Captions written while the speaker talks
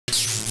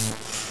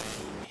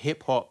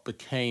hip hop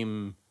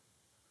became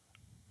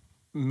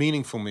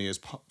meaningful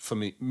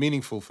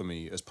for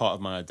me as part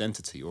of my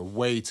identity, or a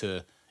way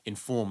to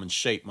inform and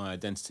shape my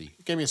identity.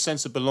 It gave me a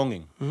sense of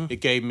belonging.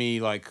 It gave me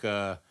like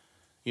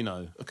you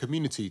know, a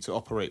community to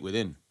operate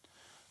within,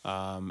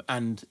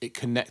 and it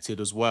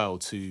connected as well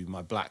to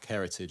my black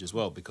heritage as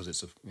well, because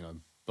it's you know,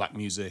 black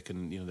music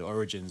and, you know, the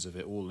origins of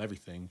it all and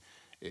everything.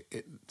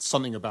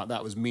 Something about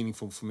that was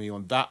meaningful for me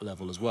on that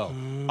level as well.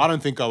 I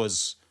don't think I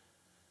was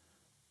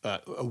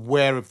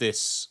aware of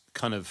this,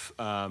 kind of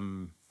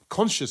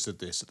conscious of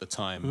this at the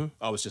time.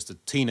 I was just a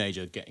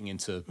teenager getting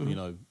into, you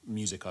know,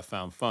 music I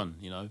found fun,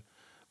 you know.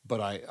 But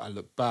I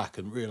look back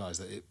and realise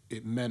that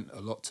it meant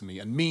a lot to me,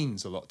 and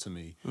means a lot to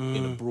me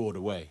in a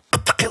broader way.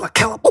 Killa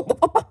Kela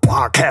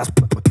podcast.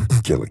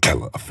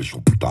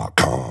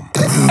 KillaKelaOfficial.com.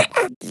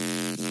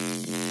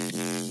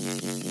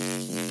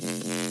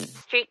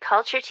 Street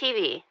Culture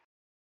TV.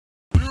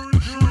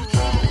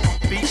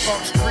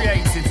 Beatbox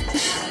created.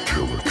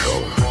 Killa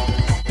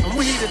Kela. And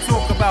we're here to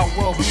talk about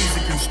world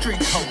music and street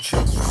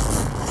culture.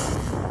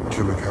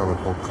 Killa Kela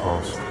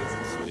podcast.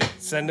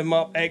 Send them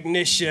up,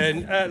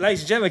 ignition.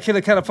 Ladies and gentlemen,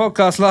 Killa Kela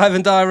podcast, live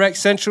and direct,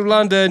 Central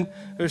London.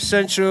 As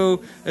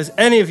central as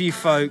any of you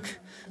folk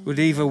would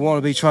either want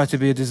to be, try to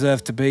be, or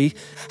deserve to be.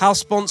 House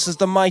sponsors,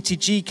 the mighty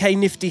GK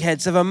Nifty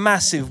Heads, have a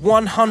massive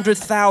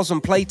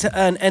 100,000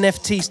 play-to-earn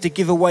NFTs to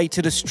give away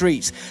to the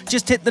streets.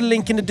 Just hit the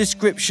link in the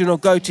description or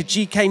go to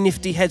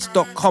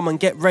gkniftyheads.com and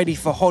get ready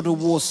for Hodl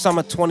Wars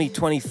Summer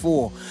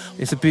 2024.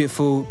 It's a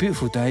beautiful,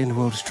 beautiful day in the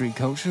world of street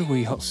culture.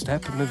 We hot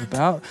step and move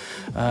about,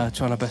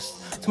 trying our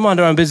best to mind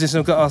our own business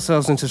and got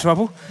ourselves into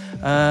trouble.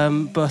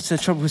 But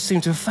trouble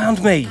seemed to have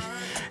found me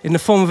in the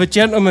form of a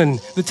gentleman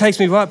that takes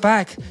me right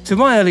back to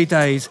my early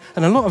days,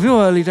 and a lot of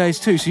your early days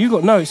too, so you've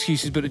got no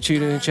excuses but to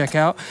tune in and check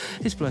out.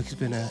 This bloke has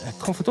been a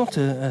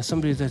confidant,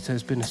 somebody that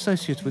has been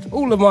associated with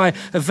all of my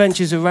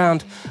adventures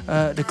around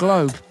the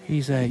globe.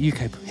 He's a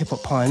UK hip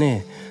hop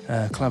pioneer,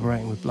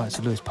 collaborating with likes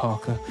of Lewis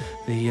Parker,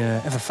 the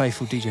ever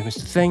faithful DJ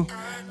Mr. Thing,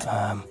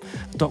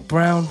 Doc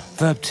Brown,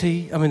 Verb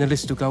T. I mean, the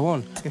list will go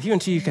on. If you're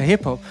into UK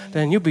hip hop,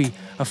 then you'll be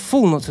a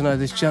fool not to know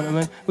this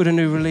gentleman with a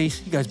new release.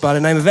 He goes by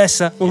the name of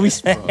Essa.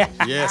 Yes, bro.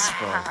 Yes,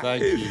 bro.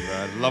 Thank you,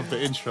 man. Love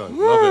the intro.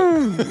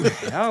 Love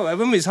it. Oh, I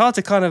mean, it's hard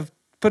to kind of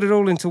put it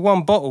all into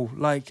one bottle.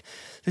 Like,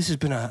 this has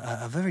been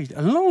a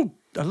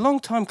long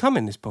time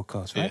coming, this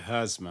podcast, right? It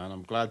has, man.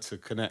 I'm glad to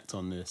connect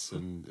on this,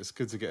 and it's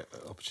good to get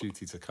an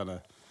opportunity to kind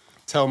of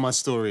tell my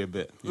story a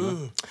bit. You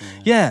know?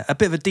 Yeah, a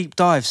bit of a deep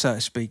dive, so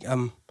to speak.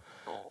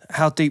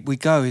 How deep we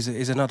go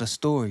is another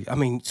story. I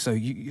mean, so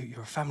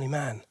you're a family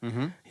man.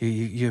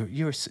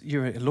 You're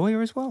a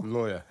lawyer as well.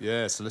 Lawyer,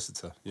 yeah,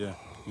 solicitor, yeah.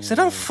 So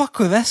don't fuck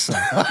with Essa.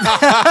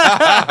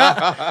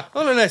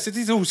 All of this,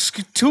 these are all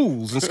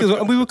tools and skills.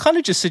 And we were kind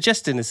of just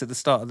suggesting this at the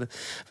start of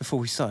before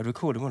we started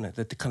recording, wasn't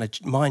it? The kind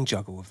of mind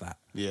juggle of that.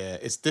 Yeah,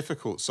 it's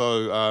difficult.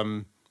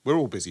 So we're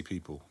all busy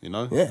people, you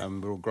know. Yeah.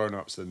 And we're all grown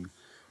ups,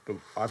 but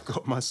I've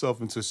got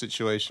myself into a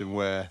situation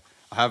where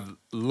I have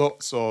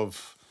lots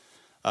of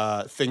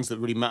things that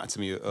really matter to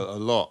me a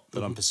lot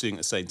that I'm pursuing at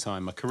the same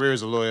time. My career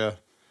as a lawyer,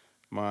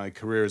 my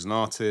career as an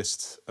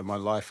artist, and my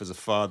life as a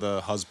father,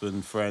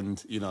 husband,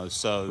 friend, you know.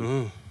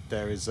 So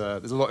there's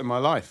a lot in my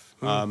life,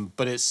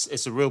 but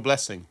it's a real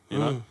blessing, you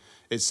know.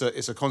 It's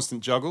a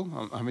constant juggle.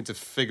 I'm having to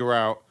figure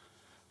out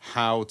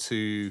how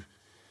to,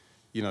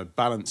 you know,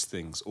 balance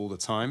things all the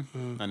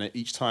time. And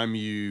each time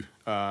you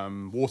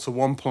water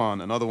one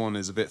plant, another one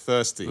is a bit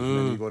thirsty, and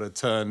then you've got to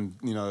turn,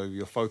 you know,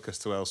 your focus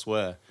to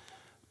elsewhere.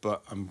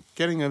 But I'm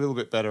getting a little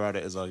bit better at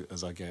it as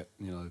I get,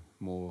 you know,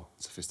 more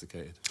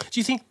sophisticated. Do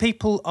you think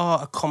people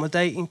are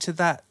accommodating to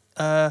that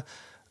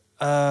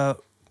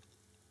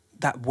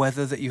that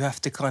weather that you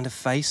have to kind of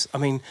face? I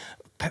mean,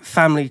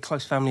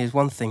 close family is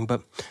one thing,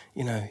 but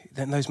you know,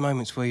 then those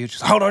moments where you're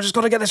just, hold on, I just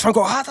got to get this phone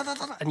call,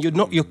 and you're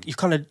not,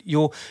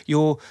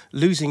 you're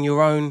losing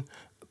your own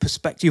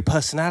perspective, your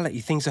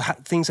personality. Things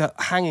are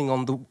hanging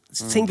on the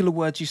singular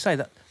words you say.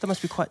 That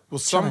must be quite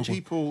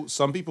challenging.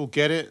 Some people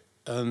get it,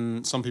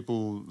 and some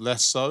people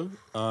less so.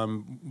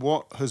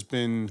 What has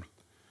been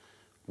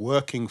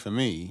working for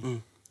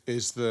me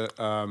is that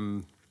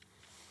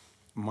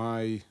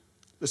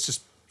let's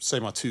just say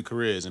my two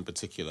careers in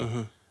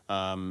particular,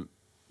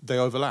 they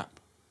overlap.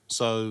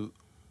 So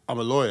I'm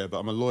a lawyer, but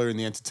I'm a lawyer in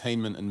the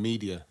entertainment and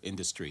media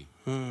industry.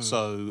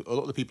 So a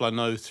lot of the people I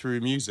know through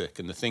music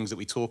and the things that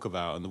we talk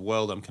about and the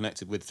world I'm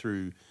connected with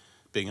through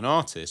being an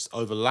artist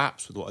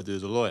overlaps with what I do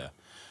as a lawyer.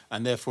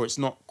 And therefore it's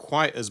not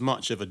quite as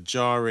much of a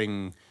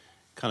jarring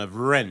kind of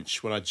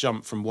wrench when I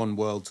jump from one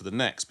world to the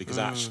next, because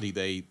actually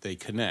they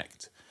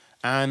connect.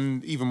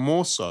 And even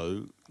more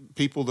so,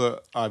 people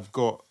that I've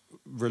got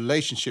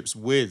relationships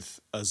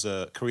with as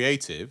a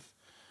creative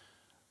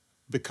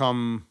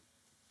become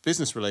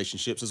business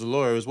relationships as a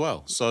lawyer as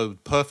well. So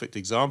perfect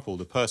example,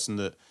 the person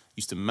that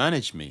used to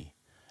manage me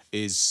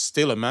is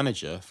still a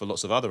manager for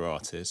lots of other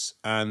artists,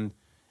 and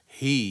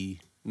he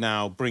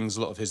now brings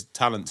a lot of his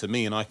talent to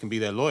me, and I can be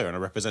their lawyer and I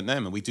represent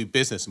them, and we do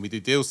business and we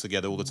do deals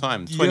together all the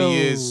time. 20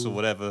 years or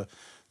whatever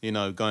you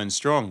know, going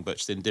strong, but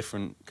just in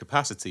different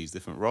capacities,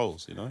 different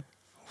roles, you know.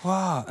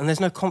 Wow, and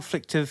there's no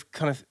conflict of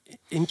kind of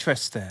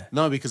interest there.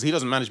 No, because he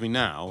doesn't manage me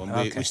now, and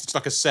Okay. it's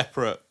like a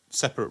separate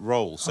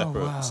role,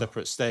 wow.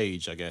 separate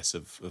stage, I guess,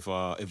 of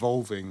our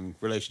evolving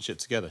relationship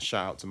together.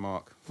 Shout out to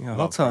Mark. Yeah,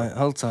 Love,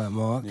 hold tight,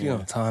 Mark. You know Yeah.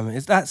 what time it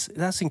is.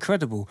 That's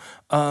incredible.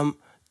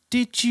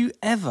 Did you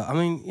ever? I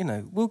mean, you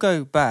know, we'll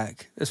go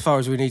back as far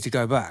as we need to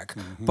go back.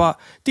 But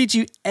did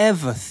you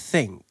ever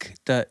think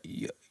that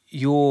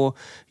your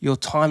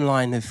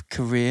timeline of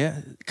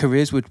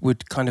careers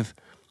would kind of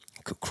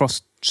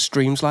cross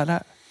streams like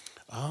that?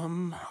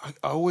 I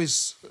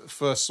always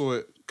first saw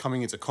it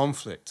coming into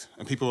conflict,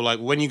 and people were like,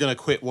 "When are you going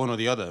to quit one or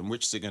the other, and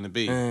which is it going to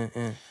be?"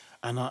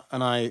 And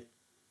I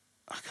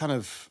kind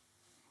of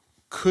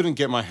couldn't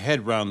get my head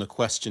around the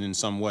question in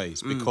some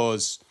ways,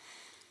 because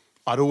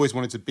I'd always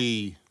wanted to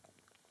be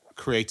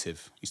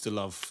creative. Used to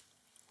love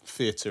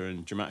theatre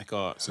and dramatic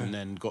arts, and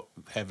then got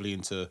heavily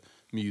into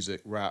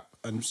music, rap,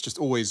 and it's just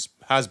always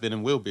has been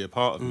and will be a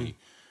part of me.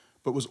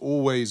 But was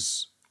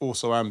always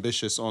also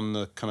ambitious on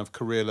the kind of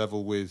career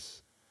level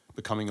with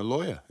becoming a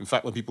lawyer. In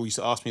fact, when people used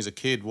to ask me as a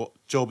kid, what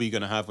job are you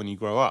going to have when you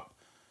grow up?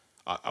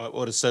 I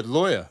would have said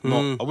lawyer.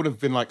 I would have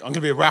been like, I'm going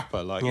to be a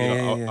rapper, like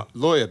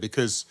lawyer,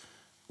 because,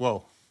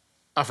 well,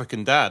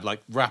 African dad,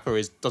 like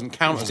rapper doesn't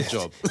count as a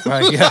job.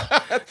 Right,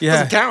 yeah.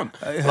 Doesn't count.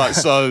 Like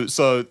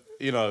so,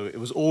 you know, it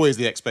was always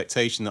the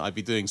expectation that I'd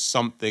be doing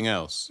something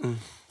else.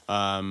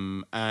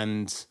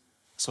 And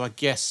so I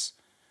guess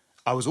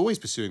I was always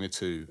pursuing the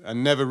two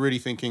and never really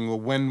thinking,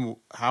 well,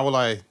 how will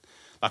I,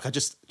 like I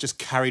just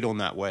carried on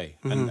that way.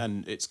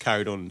 And it's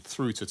carried on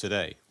through to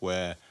today,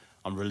 where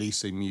I'm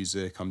releasing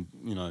music, I'm,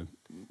 you know,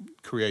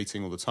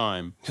 creating all the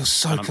time. You're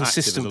so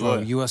consistent, bro.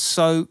 You are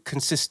so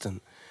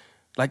consistent.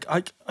 Like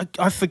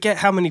I forget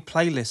how many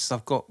playlists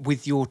I've got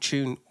with your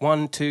tune,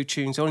 1, 2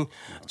 tunes on.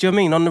 Do you know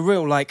what I mean? On the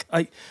real, like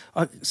I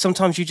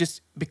sometimes you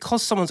just,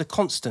 because someone's a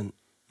constant,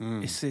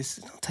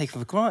 it's not taken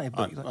for granted.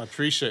 But I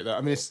appreciate that.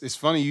 I mean, it's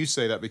funny you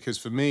say that, because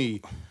for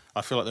me,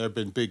 I feel like there have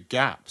been big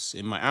gaps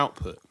in my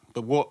output.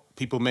 But what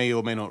people may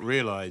or may not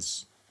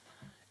realise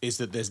is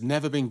that there's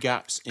never been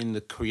gaps in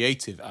the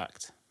creative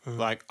act.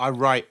 Like, I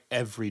write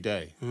every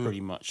day, pretty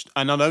much.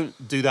 And I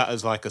don't do that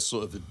as like a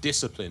sort of a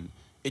discipline.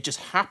 It just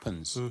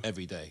happens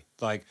every day.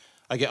 Like,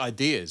 I get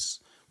ideas,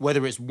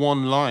 whether it's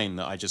one line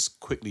that I just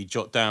quickly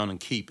jot down and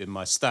keep in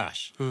my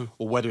stash,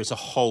 or whether it's a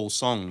whole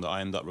song that I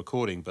end up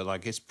recording. But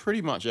like, it's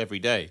pretty much every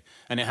day.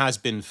 And it has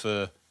been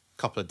for a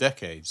couple of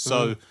decades.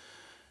 So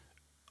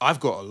I've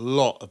got a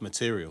lot of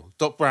material.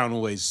 Doc Brown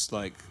always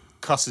like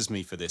cusses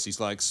me for this. He's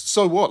like,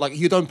 so what? Like,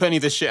 you don't put any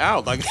of this shit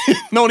out. Like,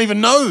 no one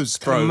even knows,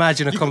 bro.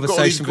 Imagine a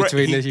conversation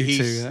between you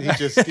two. He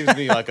just gives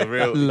me like a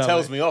real, he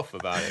tells me off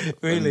about it.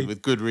 Really?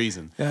 With good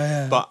reason.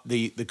 Yeah. But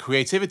the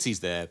creativity's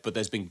there, but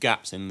there's been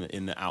gaps in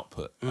the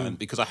output. And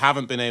because I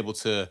haven't been able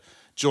to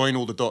join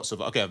all the dots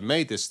of, okay, I've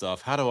made this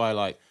stuff. How do I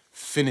like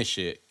finish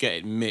it, get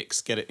it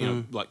mixed, get it, you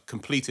know, like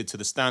completed to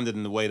the standard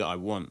in the way that I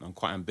want? I'm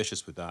quite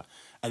ambitious with that.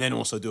 And then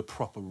also do a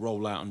proper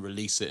rollout and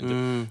release it.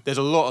 And there's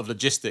a lot of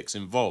logistics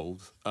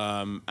involved,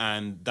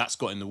 and that's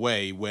got in the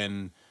way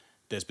when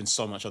there's been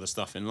so much other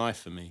stuff in life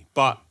for me.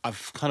 But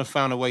I've kind of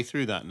found a way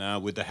through that now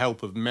with the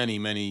help of many,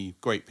 many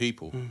great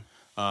people.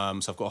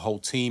 So I've got a whole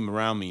team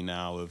around me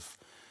now of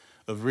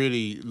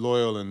really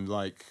loyal and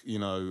like, you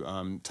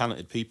know,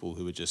 talented people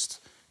who are just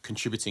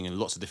contributing in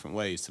lots of different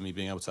ways to me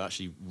being able to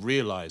actually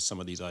realize some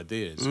of these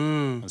ideas.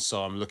 And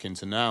so I'm looking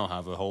to now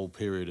have a whole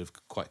period of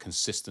quite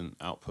consistent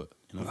output.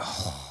 You know?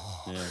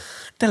 Yeah.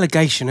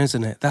 Delegation,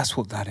 isn't it? That's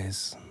what that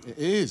is. It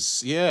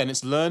is, yeah. And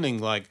it's learning,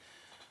 like,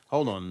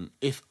 hold on,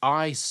 if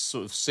I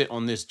sort of sit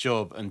on this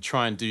job and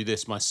try and do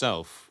this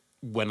myself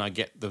when I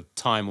get the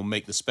time or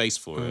make the space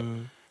for it,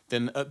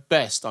 then at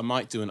best I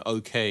might do an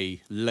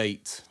okay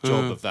late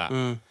job of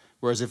that.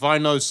 Whereas if I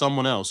know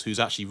someone else who's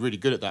actually really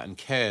good at that and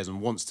cares and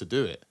wants to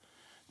do it,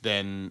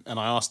 then, and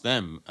I ask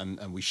them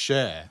and we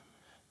share,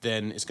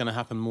 then it's going to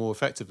happen more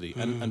effectively.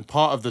 And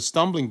part of the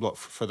stumbling block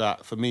for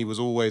that, for me, was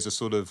always a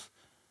sort of,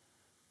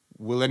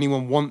 will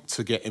anyone want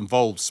to get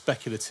involved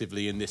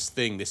speculatively in this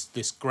thing,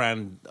 this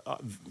grand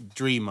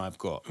dream I've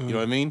got? You know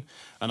what I mean?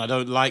 And I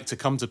don't like to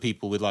come to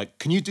people with like,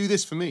 can you do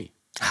this for me?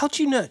 How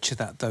do you nurture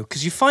that, though?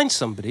 Because you find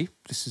somebody,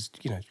 this is,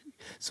 you know,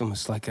 it's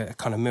almost like a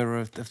kind of mirror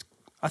of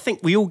I think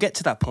we all get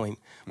to that point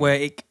where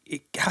it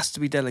has to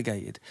be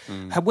delegated.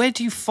 Where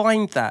do you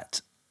find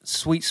that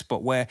sweet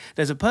spot where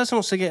there's a person who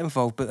wants to get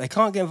involved, but they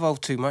can't get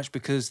involved too much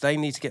because they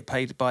need to get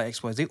paid by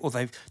XYZ, or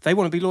they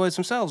want to be lawyers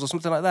themselves or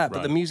something like that,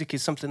 but the music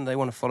is something they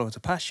want to follow as a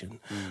passion.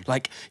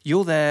 Like,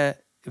 you're there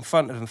in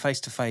front of them face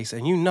to face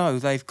and you know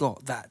they've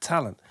got that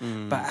talent.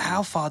 But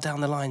how far down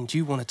the line do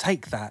you want to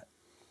take that?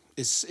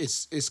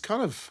 It's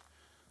kind of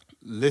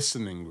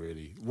listening,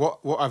 really. What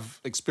I've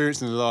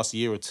experienced in the last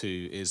year or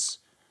two is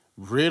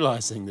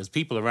realizing there's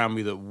people around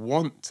me that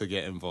want to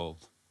get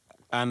involved.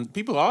 And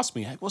people ask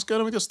me, hey, what's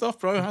going on with your stuff,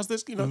 bro? How's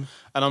this, you know?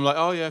 And I'm like,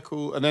 oh, yeah,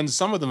 cool. And then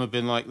some of them have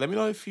been like, let me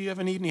know if you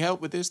ever need any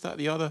help with this, that,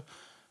 the other.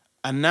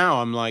 And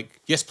now I'm like,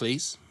 yes,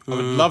 please. I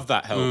would love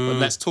that help, and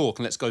let's talk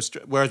and let's go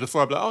straight. Whereas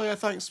before I'd be like, oh yeah,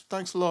 thanks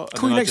a lot. And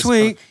Call you then I next just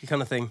week,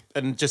 kind of thing.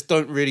 and just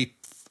don't really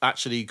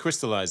actually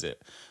crystallize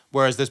it.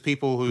 Whereas there's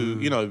people who,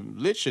 you know,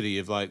 literally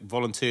have like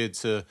volunteered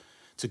to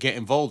get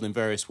involved in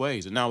various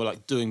ways, and now we're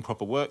like doing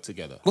proper work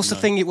together. What's the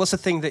thing? What's the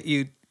thing that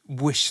you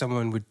wish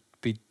someone would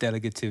be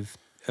delegative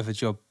of a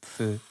job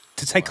to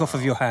take off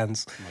of your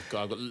hands? Oh my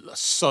God, I've got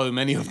so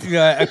many of them.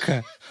 Yeah,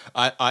 okay.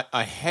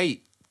 I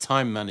hate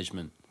time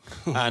management,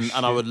 and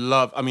I would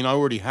love. I mean, I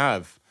already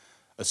have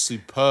a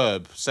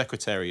superb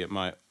secretary at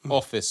my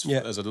office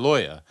as a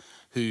lawyer,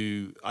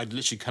 who I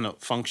literally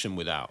cannot function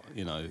without,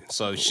 you know.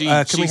 So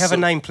Can we have a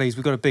name, please?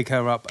 We've got to big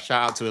her up.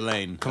 Shout out to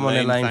Elaine. Come on,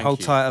 Elaine. Hold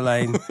you. tight,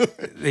 Elaine.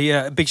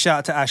 Big shout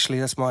out to Ashley.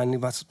 That's mine.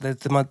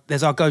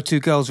 There's our go-to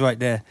girls right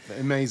there.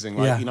 Amazing,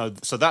 like, you know.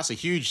 So that's a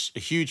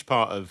huge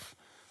part of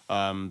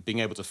being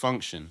able to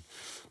function.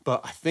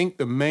 But I think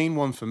the main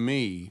one for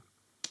me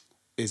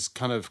is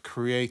kind of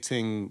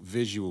creating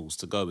visuals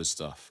to go with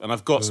stuff. And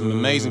I've got some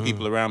amazing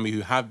people around me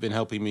who have been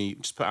helping me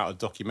just put out a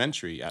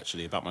documentary,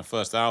 actually, about my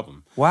first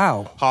album.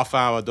 Wow.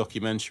 Half-hour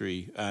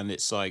documentary, and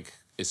it's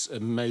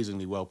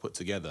amazingly well put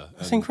together.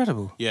 That's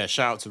incredible. Yeah,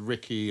 shout out to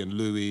Ricky and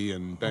Louis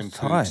and Ben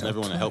Coots and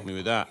everyone that helped me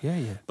with that. Yeah,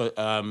 yeah. But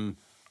I'm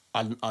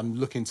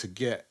looking to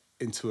get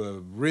into a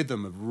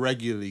rhythm of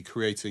regularly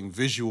creating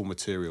visual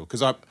material,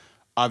 because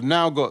I've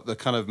now got the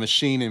kind of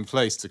machine in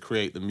place to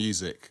create the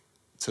music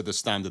to the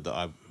standard that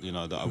I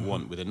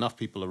want, with enough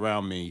people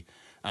around me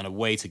and a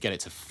way to get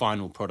it to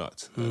final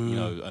product, you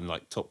know, and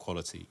like top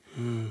quality.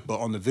 But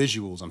on the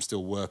visuals, I'm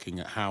still working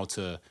at how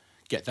to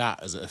get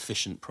that as an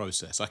efficient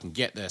process. I can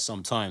get there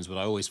sometimes, but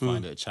I always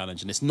find it a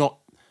challenge. And it's not,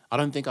 I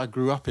don't think I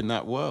grew up in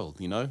that world,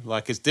 you know,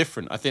 like it's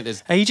different. I think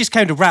there's... Hey, you just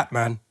came to rap,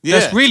 man. Yeah.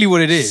 That's really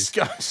what it is.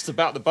 Just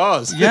about the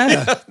bars.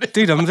 Yeah.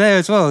 Dude, I'm there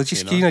as well.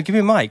 Just, you know give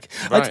me a mic.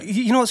 Right.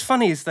 You know what's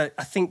funny is that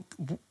I think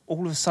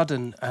all of a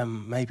sudden,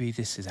 maybe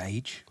this is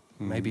age.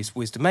 Maybe it's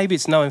wisdom. Maybe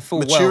it's knowing full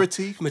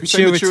maturity. well.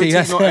 Maturity.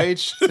 Maturity, not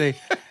age. See,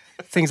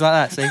 things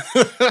like that, see?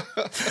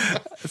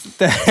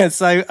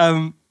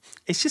 So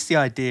it's just the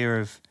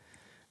idea of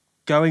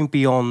going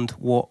beyond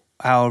what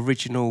our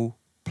original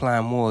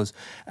plan was.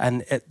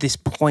 And at this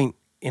point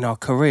in our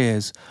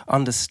careers,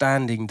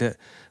 understanding that,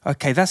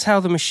 okay, that's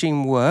how the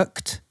machine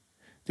worked.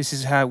 This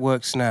is how it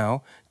works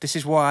now. This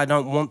is why I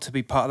don't want to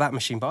be part of that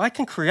machine. But I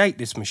can create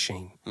this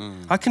machine.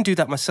 I can do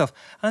that myself.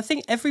 And I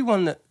think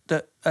everyone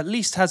that at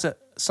least has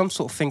some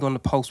sort of finger on the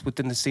pulse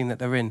within the scene that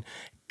they're in,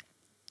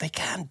 they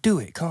can do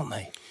it, can't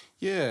they?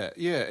 Yeah.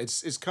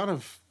 It's kind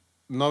of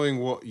knowing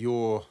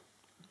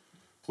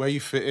where you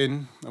fit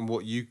in and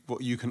what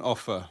you can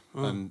offer,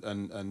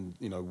 and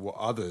you know what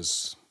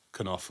others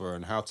can offer,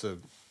 and how to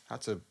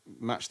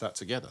match that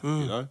together.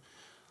 You know,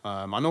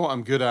 I know what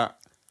I'm good at.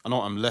 I know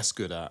what I'm less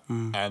good at,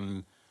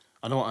 and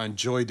I know what I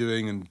enjoy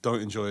doing and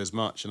don't enjoy as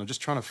much. And I'm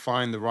just trying to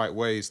find the right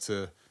ways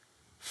to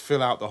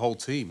fill out the whole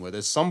team, where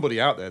there's somebody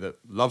out there that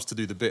loves to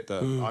do the bit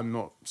that I'm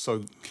not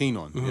so keen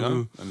on, you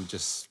know? And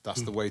just,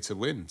 that's the way to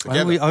win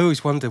together. I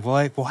always wonder,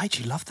 why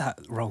do you love that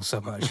role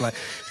so much? Like,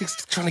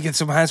 trying to get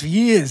some hands for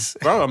years.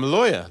 Bro, I'm a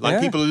lawyer. Like,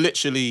 people are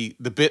literally,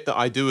 the bit that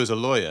I do as a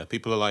lawyer,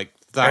 people are like,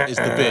 that is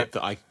the bit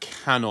that I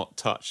cannot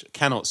touch,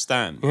 cannot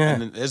stand. Yeah.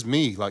 And then there's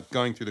me, like,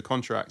 going through the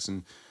contracts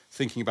and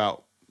thinking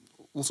about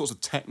all sorts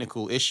of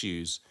technical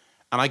issues,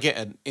 and I get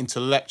an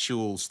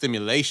intellectual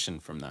stimulation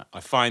from that. I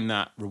find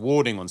that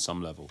rewarding on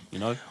some level, you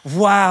know?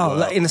 Wow.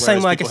 Like in the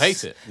same way, I people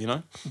guess... hate it, you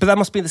know? But that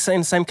must be the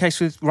same case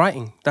with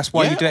writing. That's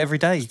why you do it every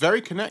day. It's very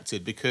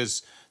connected,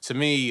 because to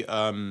me,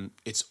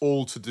 it's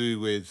all to do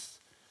with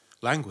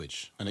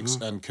language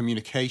and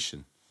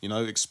communication, you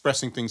know,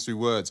 expressing things through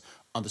words,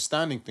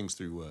 understanding things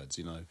through words,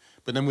 you know?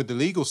 But then with the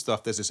legal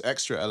stuff, there's this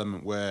extra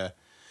element where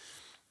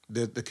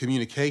the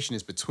communication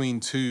is between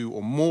two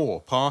or more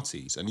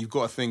parties, and you've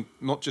got to think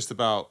not just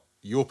about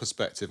your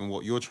perspective and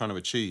what you're trying to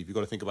achieve. You've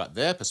got to think about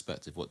their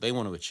perspective, what they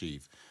want to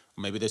achieve.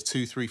 Or maybe there's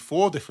 2, 3,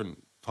 4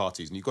 different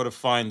parties, and you've got to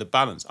find the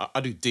balance.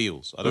 I do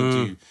deals. I don't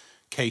do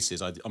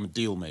cases. I'm a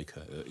deal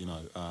maker, you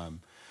know.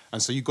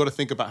 And so you've got to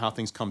think about how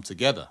things come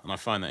together, and I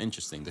find that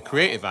interesting. The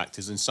creative act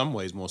is in some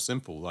ways more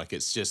simple. Like,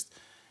 it's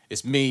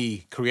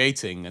me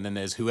creating, and then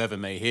there's whoever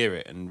may hear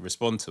it and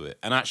respond to it.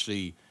 And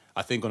actually,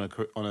 I think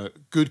on a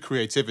good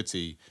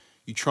creativity,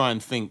 you try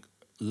and think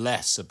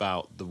less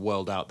about the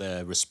world out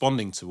there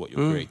responding to what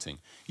you're creating.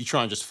 You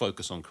try and just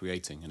focus on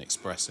creating and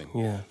expressing,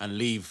 and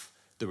leave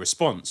the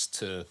response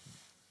to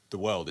the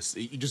world.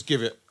 You just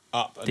give it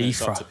up, and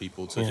it's up to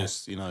people to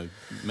just, you know,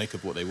 make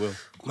of what they will.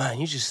 Man,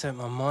 you just set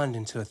my mind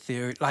into a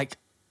theory. Like,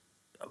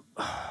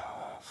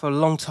 for a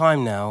long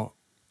time now,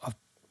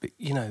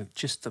 you know,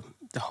 just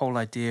the whole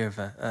idea of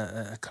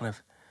a kind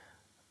of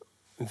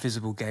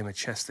invisible game of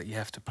chess that you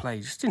have to play,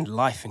 just in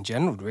life in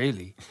general,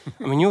 really.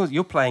 I mean,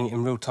 you're playing it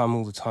in real time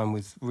all the time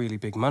with really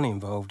big money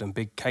involved and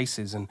big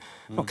cases, and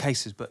not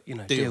cases, but, you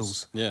know,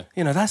 deals. Yeah.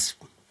 You know, that's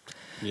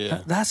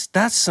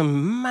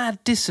some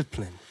mad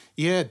discipline.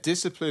 Yeah,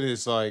 discipline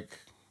is like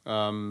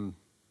a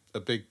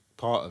big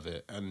part of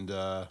it, and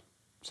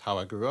it's how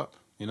I grew up,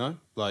 you know?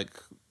 Like,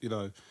 you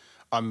know,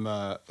 I'm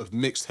of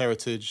mixed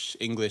heritage,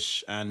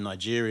 English and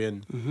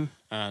Nigerian,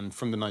 and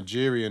from the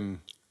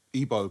Nigerian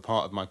Igbo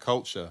part of my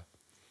culture,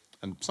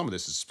 and some of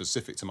this is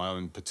specific to my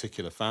own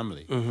particular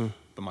family,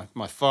 but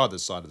my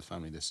father's side of the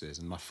family this is,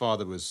 and my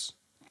father was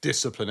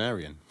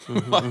disciplinarian,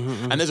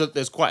 and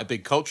there's quite a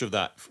big culture of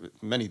that,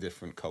 many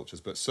different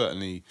cultures, but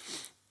certainly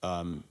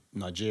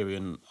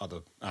Nigerian, other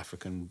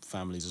African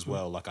families as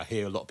well. Like I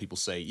hear a lot of people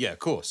say, yeah, of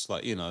course,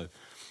 like, you know,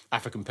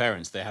 African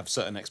parents, they have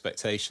certain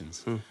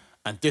expectations,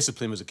 and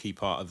discipline was a key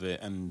part of it,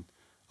 and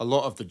a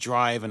lot of the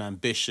drive and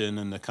ambition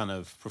and the kind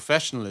of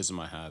professionalism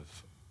I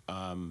have,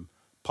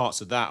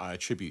 parts of that I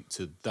attribute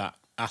to that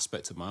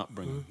aspect of my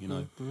upbringing, you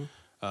know.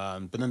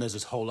 But then there's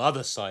this whole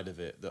other side of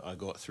it that I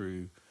got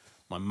through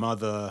my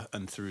mother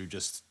and through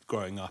just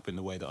growing up in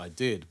the way that I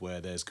did, where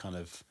there's kind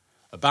of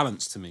a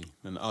balance to me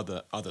and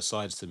other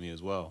sides to me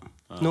as well.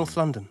 North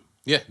London.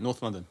 Yeah,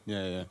 North London.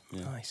 Yeah.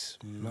 Nice.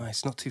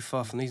 Not too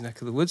far from these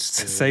neck of the woods,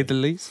 to say the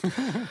least.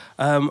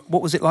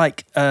 What was it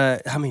like?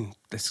 I mean,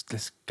 let's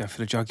go for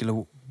the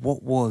jugular.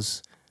 What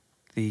was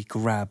the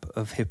grab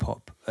of hip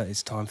hop at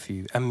its time for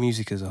you and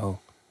music as a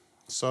whole?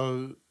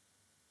 So,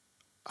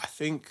 I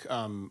think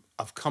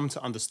I've come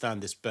to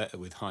understand this better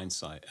with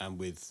hindsight and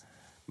with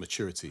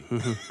maturity.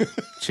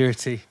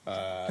 Maturity.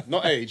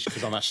 Not age,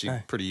 because I'm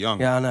actually pretty young.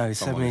 Yeah, I know.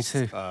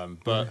 72.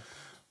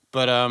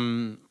 But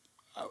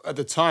at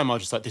the time, I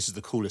was just like, this is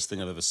the coolest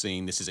thing I've ever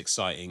seen. This is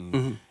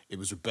exciting. It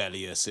was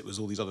rebellious. It was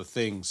all these other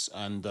things.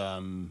 And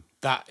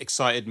that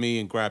excited me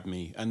and grabbed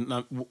me. And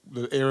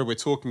the era we're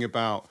talking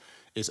about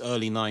is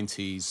early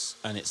 90s.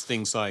 And it's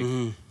things like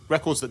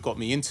records that got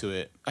me into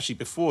it. Actually,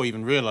 before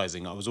even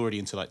realizing, I was already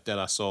into like De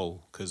La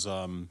Soul, because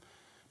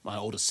my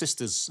older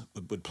sisters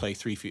would play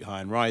 3 Feet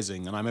High and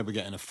Rising. And I remember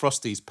getting a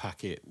Frosties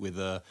packet with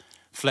a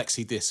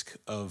flexi disc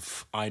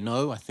of I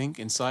Know, I think,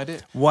 inside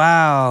it.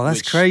 Wow,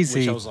 that's crazy.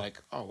 Which I was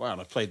like, oh, wow.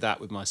 And I played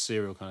that with my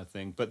cereal kind of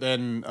thing. But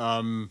then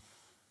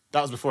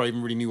that was before I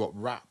even really knew what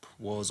rap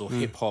was or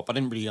hip hop. I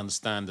didn't really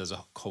understand as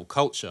a whole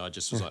culture. I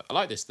just was like, I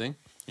like this thing,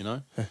 you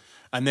know?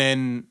 And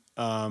then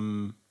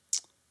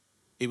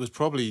it was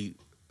probably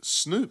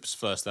Snoop's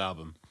first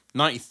album,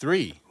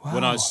 93,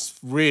 when I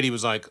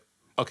was like,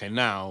 okay,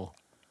 now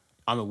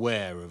I'm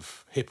aware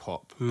of hip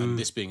hop and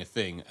this being a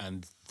thing,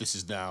 and this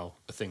is now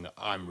a thing that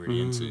I'm really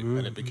into,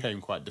 and it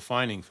became quite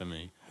defining for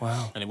me.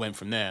 Wow. And it went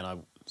from there, and I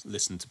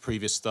listened to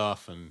previous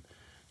stuff and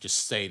just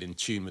stayed in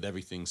tune with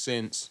everything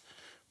since.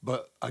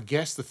 But I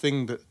guess the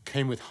thing that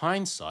came with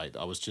hindsight,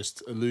 I was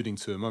just alluding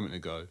to a moment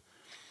ago,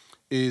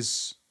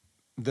 is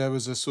there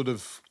was a sort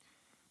of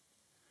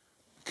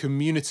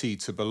community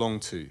to belong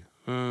to,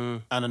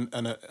 and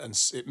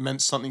it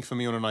meant something for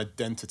me on an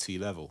identity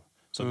level.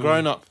 So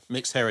growing up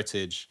mixed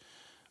heritage,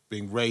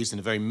 being raised in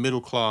a very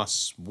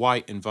middle-class,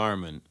 white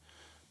environment,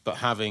 but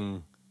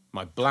having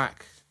my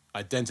black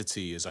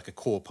identity as like a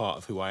core part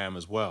of who I am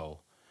as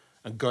well,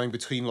 and going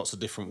between lots of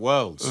different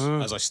worlds,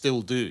 as I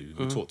still do.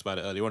 We talked about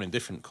it earlier on in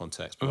different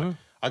contexts, but like,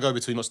 I go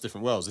between lots of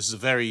different worlds. This is a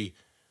very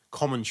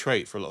common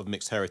trait for a lot of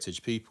mixed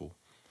heritage people.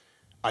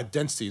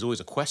 Identity is always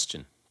a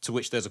question to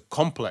which there's a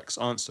complex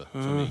answer for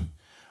me.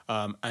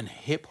 And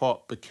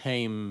hip-hop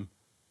became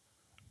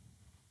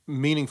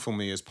meaningful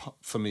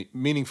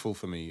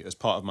for me as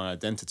part of my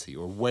identity,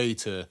 or a way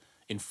to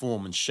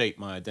inform and shape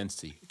my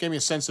identity. It gave me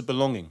a sense of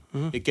belonging.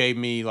 It gave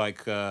me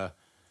like a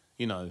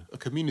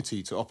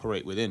community to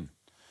operate within,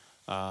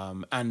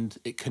 and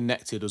it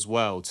connected as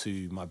well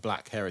to my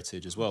black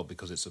heritage as well,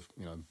 because it's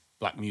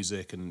black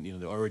music and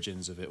the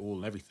origins of it all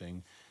and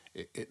everything.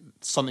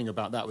 Something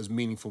about that was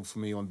meaningful for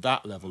me on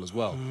that level as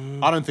well.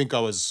 I don't think I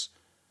was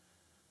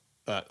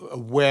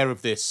aware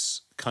of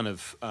this kind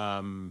of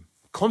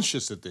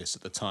conscious of this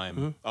at the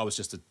time. I was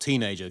just a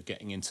teenager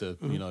getting into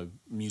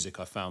music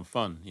I found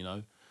fun,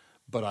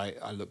 but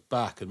I look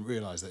back and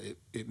realize that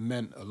it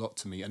meant a lot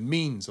to me and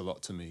means a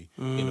lot to me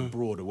in a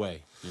broader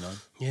way,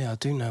 Yeah, I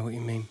do know what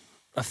you mean.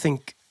 I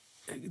think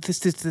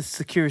this is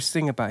the curious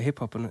thing about hip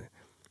hop, and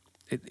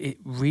it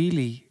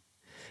really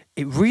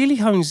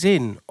hones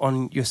in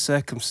on your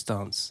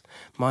circumstance,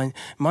 mind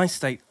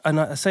state, and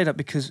I say that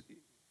because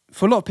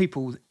for a lot of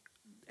people,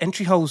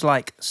 entry holes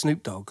like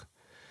Snoop Dogg,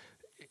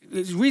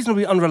 it's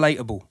reasonably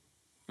unrelatable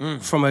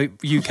from a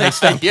UK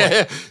standpoint.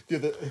 Yeah,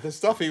 the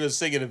stuff he was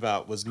singing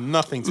about was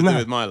nothing to do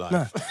with my life.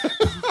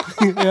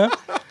 No. Yeah,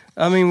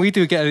 I mean, we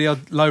do get the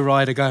odd low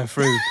rider going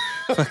through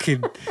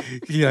fucking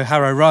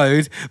Harrow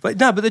Road, but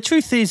the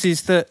truth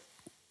is that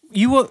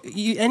you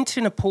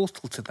enter in a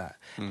portal to that,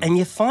 and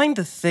you find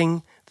a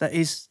thing that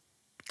is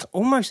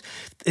almost,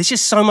 there's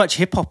just so much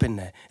hip hop in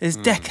there. There's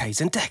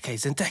decades and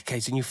decades and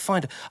decades, and you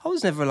find it. I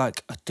was never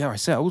like, dare I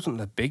say, I wasn't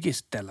the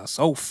biggest De La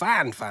Soul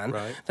fan.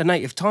 Right. The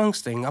Native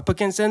Tongues thing up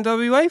against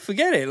NWA,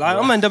 forget it. Like,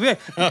 I'm NWA.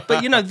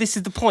 But this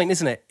is the point,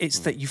 isn't it? It's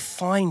that you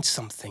find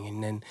something,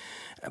 and then,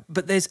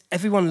 but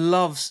everyone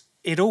loves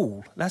it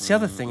all. That's the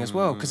other thing as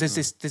well, because there's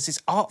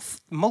this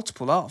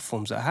multiple art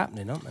forms that are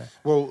happening, aren't there?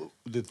 Well,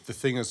 the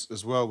thing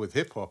as well with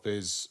hip hop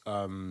is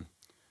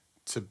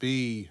to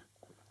be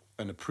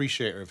an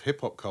appreciator of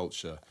hip hop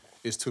culture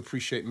is to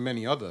appreciate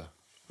many other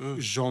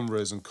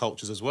genres and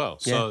cultures as well.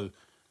 So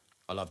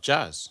I love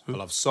jazz, I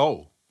love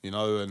soul, you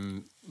know,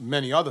 and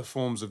many other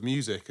forms of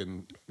music,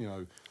 and you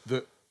know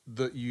that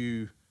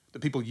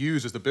people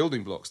use as the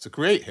building blocks to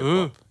create hip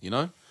hop, you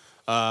know.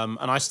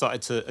 And I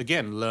started to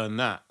again learn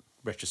that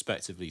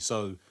retrospectively.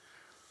 So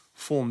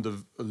formed a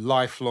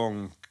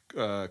lifelong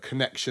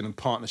connection and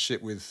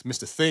partnership with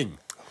Mr. Thing,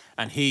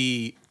 and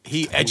he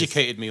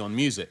educated me on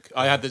music.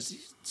 I had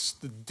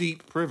the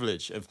deep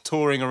privilege of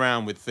touring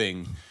around with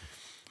Thing,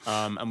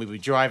 and we would be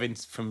driving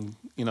from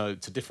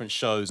to different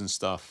shows and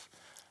stuff,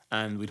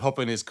 and we'd hop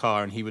in his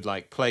car and he would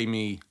like play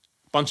me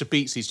a bunch of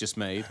beats he's just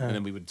made, and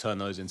then we would turn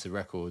those into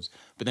records.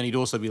 But then he'd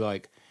also be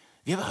like,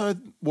 "Have you ever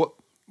heard what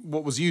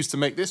was used to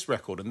make this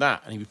record and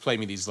that?" And he would play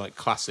me these like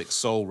classic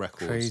soul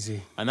records.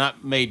 Crazy. And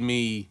that made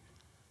me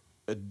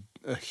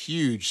a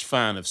huge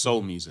fan of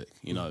soul music,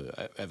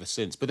 ever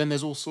since. But then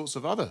there's all sorts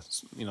of other,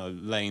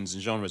 lanes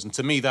and genres. And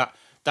to me,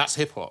 that's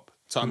hip hop,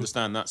 to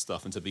understand that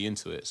stuff and to be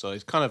into it. So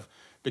it kind of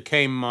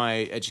became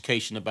my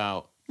education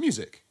about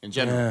music in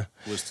general,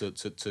 was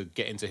to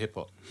get into hip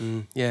hop.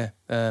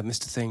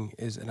 Mr. Thing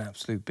is an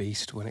absolute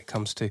beast when it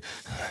comes to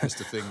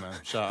Mr. Thing, man,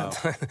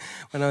 shout out.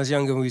 When I was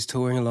younger, we was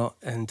touring a lot,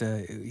 and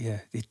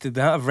the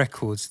amount of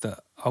records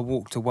that I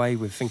walked away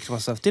with thinking to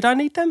myself, did I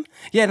need them?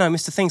 Yeah, no,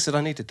 Mr. Thing said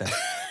I needed them.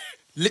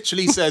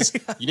 Literally says,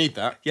 you need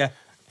that. Yeah.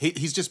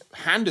 He's just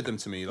handed them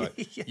to me,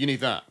 like, you need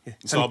that. Yeah.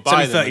 So I'll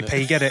buy them.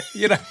 30p, get it.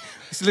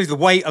 Just lose the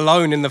weight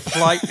alone in the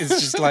flight is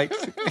just like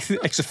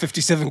extra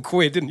 57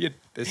 quid, and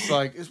it's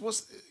like,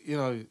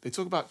 they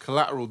talk about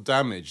collateral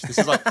damage. This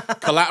is like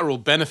collateral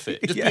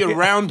benefit. Just be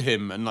around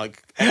him and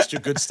like extra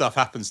good stuff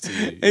happens to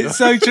you. It's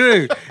so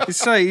true.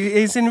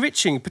 It's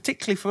enriching,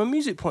 particularly from a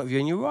music point of view,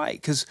 and you're right,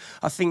 because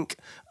I think,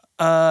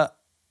 and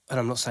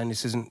I'm not saying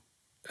this isn't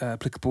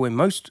applicable in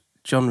most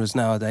genres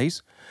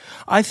nowadays,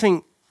 I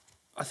think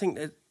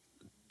that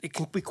it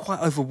can be quite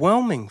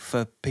overwhelming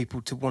for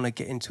people to want to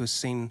get into a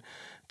scene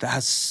that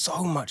has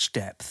so much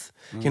depth.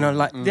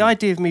 The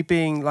idea of me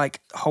being like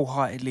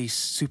wholeheartedly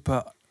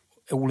super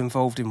all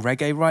involved in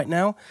reggae right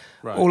now,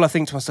 all I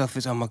think to myself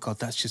is, oh my God,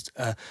 that's just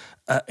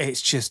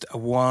it's just a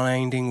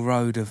winding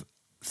road of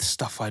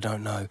stuff I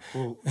don't know.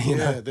 Well,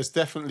 there's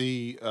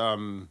definitely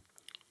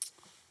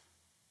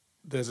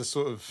there's a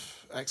sort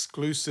of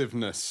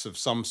exclusiveness of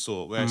some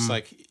sort where it's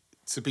like,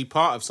 to be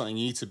part of something,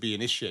 you need to be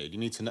initiated. You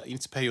need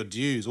to pay your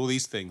dues. All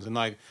these things, and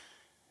like,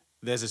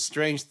 there's a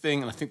strange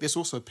thing, and I think this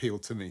also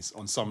appealed to me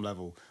on some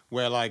level,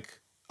 where like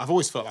I've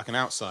always felt like an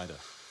outsider,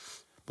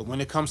 but when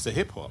it comes to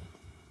hip hop,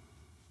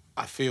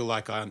 I feel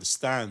like I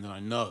understand and I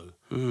know,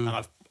 and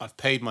I've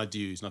paid my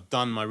dues and I've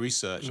done my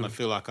research, and I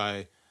feel like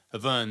I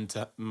have earned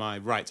my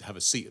right to have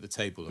a seat at the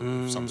table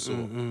of some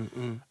sort,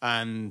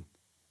 and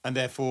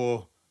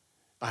therefore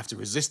I have to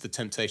resist the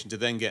temptation to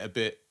then get a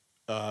bit.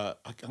 I'm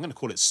going to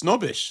call it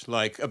snobbish,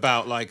 like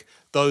about like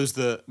those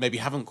that maybe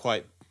haven't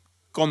quite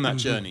gone that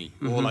journey,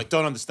 or like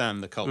don't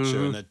understand the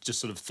culture, and they're just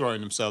sort of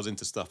throwing themselves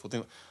into stuff.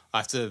 I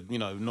have to,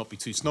 not be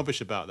too snobbish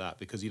about that,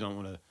 because you don't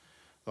want to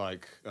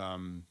like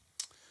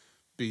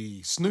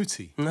be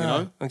snooty,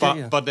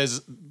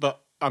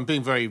 But I'm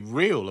being very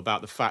real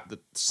about the fact that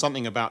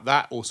something about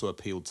that also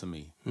appealed to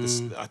me.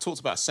 I talked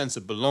about a sense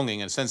of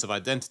belonging and a sense of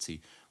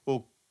identity.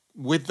 Well,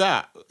 with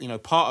that,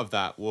 part of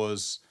that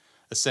was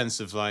a sense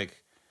of like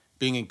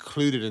being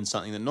included in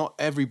something that not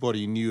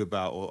everybody knew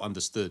about or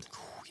understood.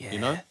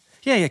 Community.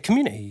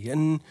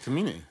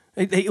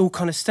 It all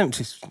kind of stemmed,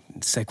 just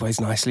segues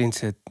nicely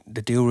into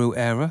the deal reel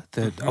era,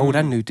 the old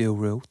and new deal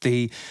reel,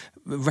 the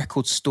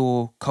record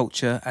store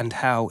culture, and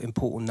how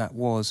important that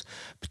was,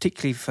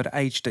 particularly for the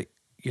age that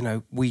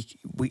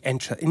we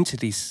enter into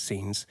these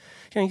scenes.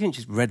 You can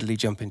just readily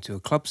jump into a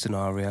club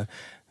scenario,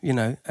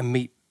 and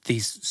meet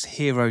these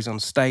heroes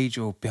on stage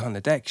or behind the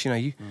decks.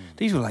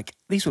 These were like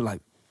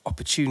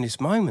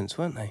opportunist moments,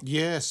 weren't they?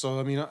 Yeah, so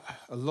I mean,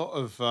 a lot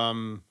of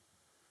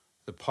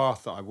the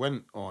path that I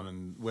went on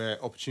and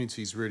where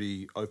opportunities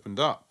really opened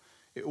up,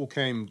 it all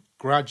came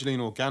gradually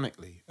and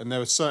organically. And there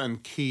were certain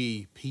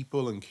key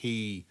people and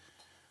key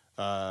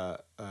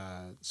sort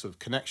of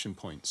connection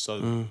points.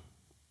 So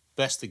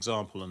best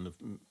example and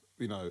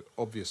the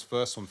obvious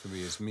first one for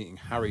me is meeting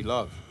Harry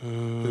Love,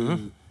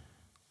 who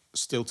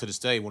still to this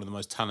day one of the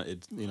most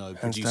talented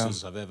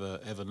producers I've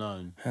ever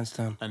known. Hands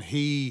down. And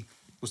he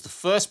was the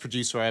first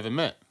producer I ever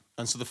met.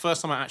 And so the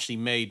first time I actually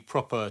made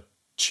proper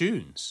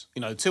tunes,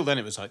 till then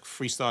it was like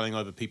freestyling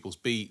over people's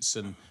beats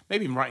and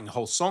maybe even writing a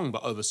whole song,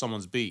 but over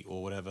someone's beat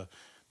or whatever.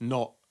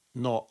 Not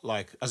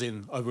like, as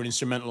in over an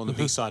instrumental on the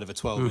B-side of a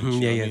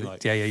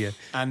 12-inch. Yeah.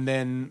 And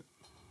then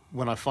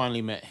when I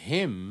finally met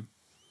him,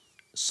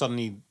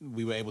 suddenly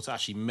we were able to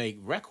actually make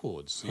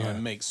records,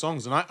 and make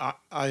songs. And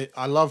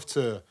I love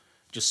to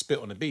just spit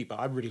on a beat, but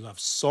I really love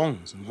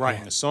songs and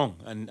writing a song.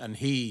 And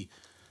he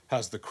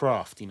has the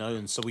craft,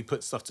 and so we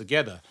put stuff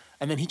together.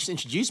 And then he just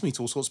introduced me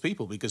to all sorts of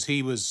people, because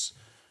he was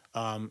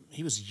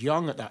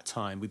young at that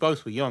time. We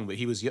both were young, but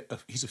he's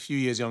a few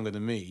years younger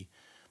than me,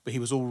 but he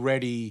was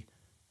already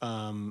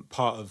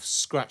part of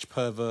Scratch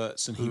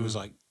Perverts, and he was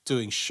like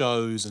doing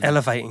shows and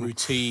elevating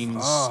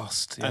routines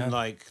fast, and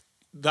like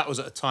that was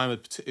at a time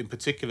in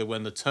particular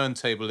when the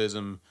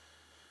turntablism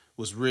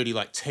was really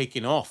like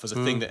taking off as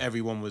a thing that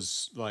everyone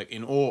was like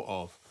in awe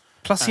of.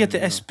 Plus, he had the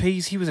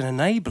SPs. He was an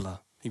enabler.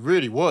 He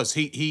really was.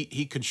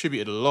 He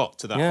contributed a lot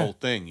to that Yeah. whole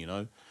thing, you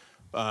know.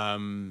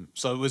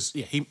 So it was.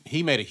 Yeah,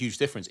 he made a huge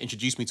difference.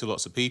 Introduced me to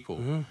lots of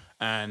people,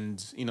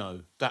 and you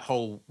know that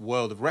whole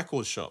world of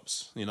record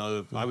shops. You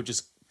know, I would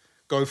just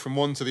go from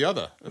one to the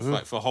other,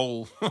 like for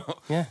whole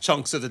Yeah.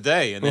 chunks of the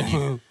day, and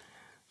then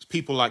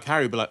people like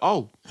Harry would be like,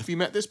 "Oh, have you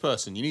met this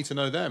person? You need to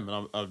know them,"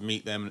 and I would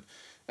meet them,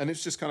 and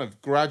it's just kind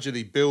of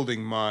gradually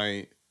building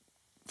my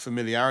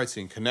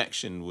familiarity and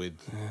connection with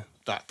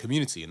that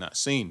community and that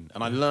scene,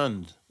 and I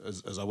learned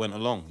as I went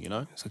along, you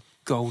know. It's a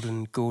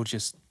golden,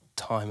 gorgeous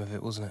time of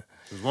it, wasn't it?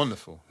 It was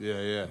wonderful,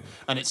 yeah.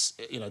 And it's,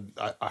 you know,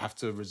 I have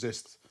to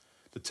resist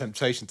the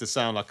temptation to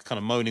sound like a kind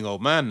of moaning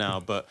old man now,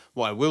 but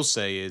what I will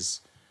say is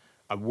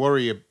I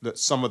worry that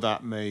some of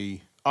that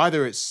may,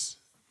 either it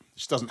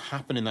just doesn't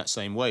happen in that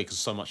same way because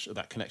so much of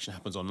that connection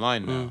happens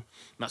online now. And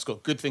that's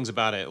got good things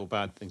about it or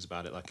bad things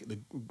about it. Like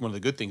one of the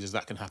good things is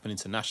that can happen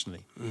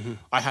internationally.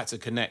 I had to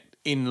connect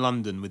in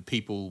London with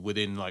people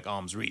within like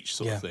arm's reach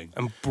sort of thing.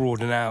 And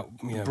broaden out.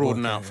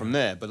 Broaden out from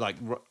there. But like,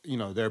 you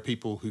know, there are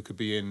people who could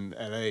be in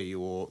LA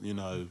or, you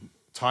know,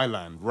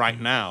 Thailand right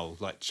now,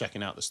 like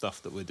checking out the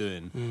stuff that we're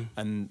doing.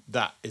 And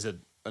that is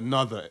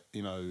another,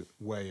 you know,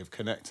 way of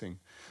connecting.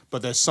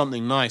 But there's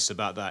something nice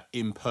about that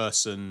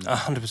in-person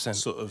 100%.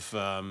 sort of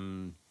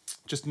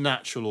just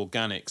natural,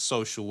 organic,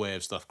 social way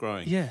of stuff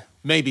growing. Yeah.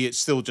 Maybe it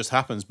still just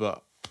happens,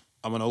 but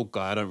I'm an old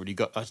guy. I don't really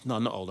got... No,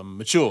 I'm not old. I'm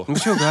mature.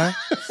 Mature guy.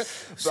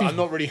 But I'm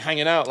not really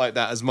hanging out like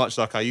that as much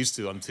like I used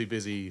to. I'm too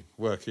busy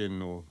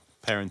working or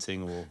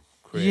parenting or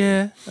creating.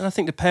 Yeah, and I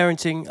think the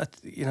parenting,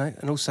 you know,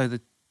 and also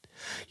the...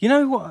 You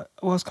know what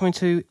I was coming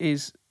to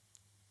is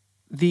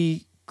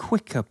the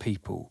quicker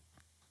people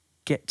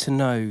get to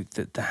know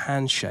that the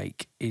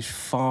handshake is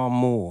far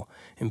more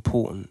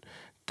important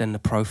than the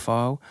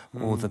profile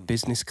or the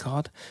business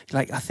card.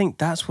 Like, I think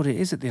that's what it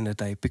is at the end of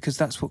the day, because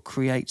that's what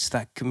creates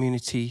that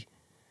community,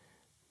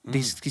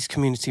 these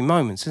community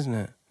moments, isn't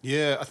it?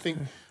 Yeah, I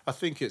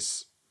think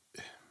it's...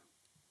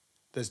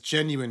 There's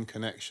genuine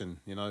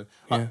connection, you know.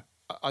 Yeah.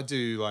 I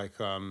do like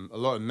a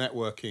lot of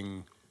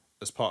networking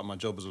as part of my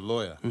job as a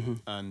lawyer.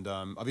 And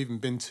I've even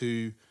been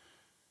to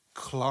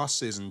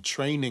classes and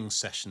training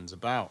sessions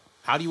about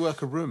how do you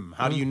work a room?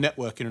 How do you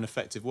network in an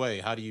effective way?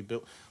 How do you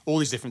build all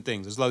these different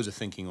things? There's loads of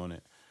thinking on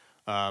it.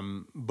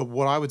 But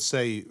what I would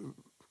say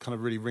kind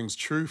of really rings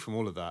true from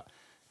all of that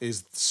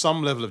is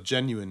some level of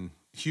genuine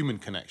human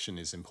connection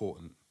is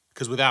important.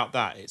 Because without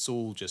that, it's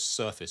all just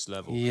surface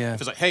level. Yeah.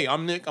 If it's like, hey,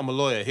 I'm Nick, I'm a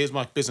lawyer. Here's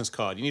my business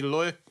card. You need a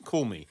lawyer?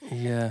 Call me.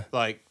 Yeah.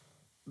 Like,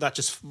 that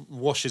just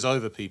washes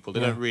over people. They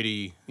don't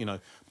really, you know.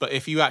 But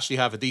if you actually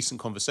have a decent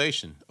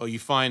conversation or you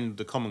find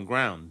the common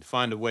ground,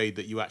 find a way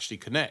that you actually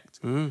connect,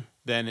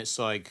 then it's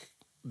like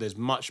there's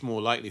much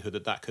more likelihood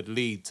that that could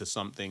lead to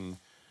something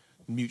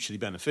mutually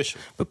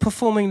beneficial. But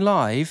performing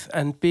live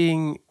and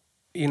being,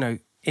 you know,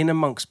 in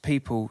amongst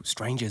people,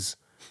 strangers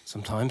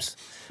sometimes,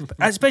 but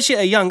especially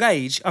at a young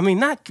age, I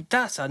mean,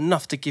 that's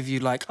enough to give you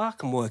like, I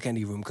can work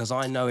any room because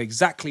I know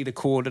exactly the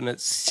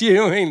coordinates. You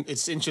know what I mean?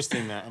 It's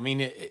interesting that, I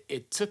mean,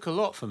 it took a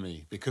lot for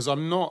me because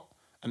I'm not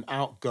an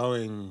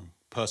outgoing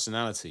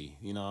personality.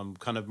 You know, I'm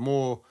kind of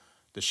more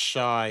the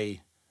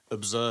shy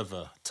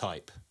observer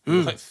type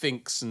who like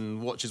thinks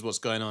and watches what's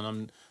going on.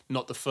 I'm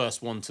not the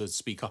first one to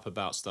speak up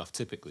about stuff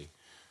typically.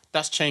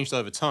 That's changed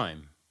over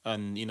time.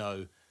 And, you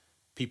know,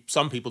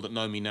 some people that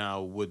know me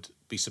now would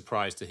be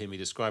surprised to hear me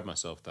describe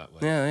myself that way.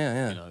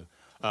 Yeah. You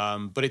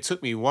know, but it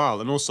took me a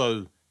while, and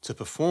also to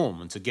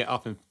perform and to get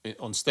up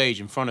on stage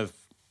in front of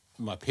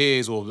my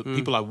peers or the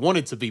people I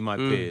wanted to be my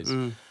peers.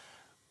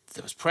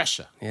 There was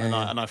pressure,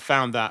 and I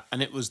found that,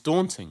 and it was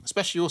daunting,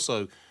 especially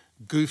also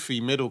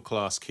goofy middle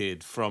class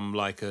kid from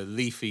like a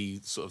leafy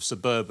sort of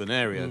suburban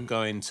area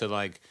going to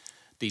like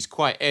these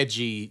quite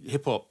edgy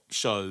hip hop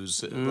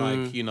shows,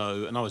 like, you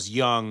know, and I was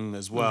young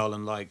as well,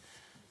 and like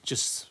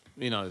just,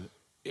 you know,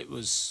 it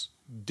was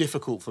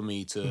difficult for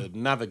me to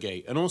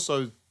navigate, and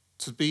also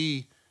to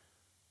be,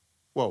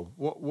 well,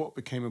 what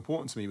became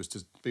important to me was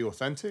to be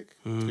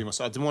authentic, to be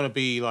myself. I didn't want to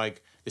be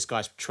like this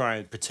guy's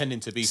pretending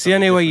to be. It's the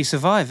only way you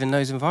survive in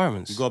those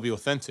environments. You got to be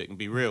authentic and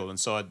be real, and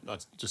so I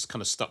just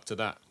kind of stuck to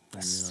that.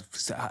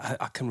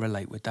 I can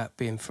relate with that,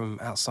 being from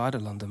outside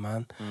of London,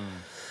 man.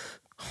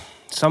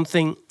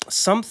 Something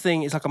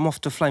is like a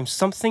moth to flame.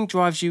 Something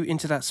drives you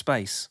into that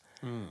space.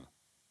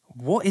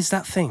 What is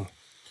that thing?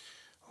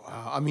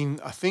 Wow, I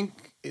mean, I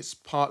think it's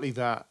partly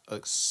that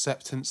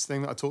acceptance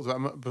thing that I talked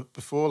about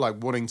before,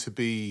 like wanting to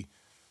be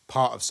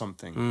part of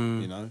something,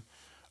 you know.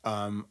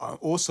 I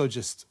also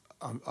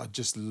I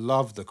just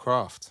love the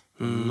craft.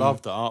 I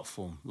love the art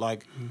form.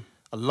 Like,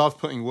 I love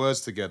putting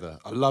words together.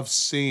 I love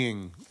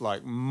seeing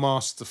like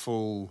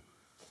masterful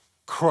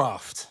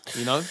craft,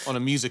 you know, on a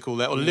musical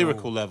level, or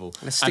lyrical level,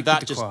 and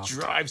that just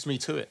drives me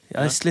to it.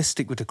 Yeah, let's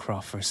stick with the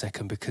craft for a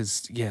second,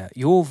 because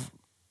you're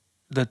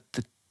the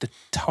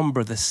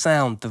timbre, the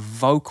sound, the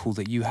vocal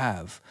that you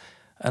have,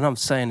 and I'm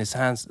saying this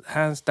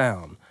hands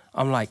down.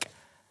 I'm like,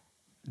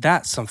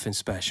 that's something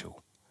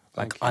special.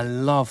 Like, I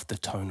love the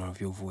tone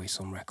of your voice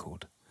on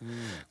record.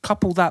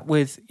 Couple that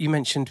with, you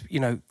mentioned, you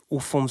know,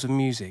 all forms of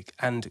music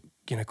and,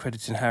 you know,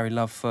 crediting Harry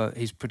Love for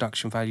his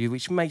production value,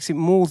 which makes it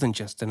more than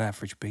just an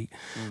average beat.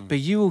 But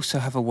you also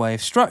have a way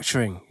of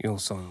structuring your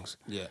songs.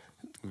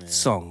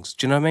 Songs,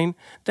 do you know what I mean?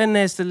 Then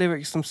there's the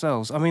lyrics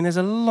themselves. I mean, there's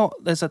a lot.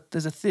 There's a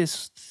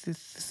thesaurus.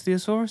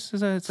 Thesaurus.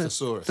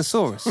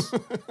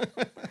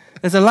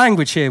 There's a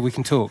language here we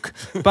can talk.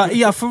 But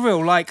yeah, for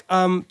real. Like,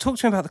 talk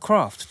to me about the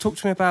craft. Talk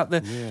to me about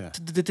the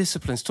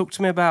disciplines. Talk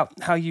to me about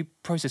how you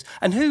process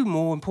and who,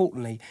 more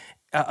importantly,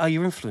 are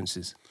your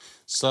influences.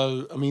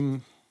 So, I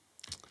mean,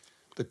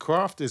 the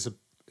craft is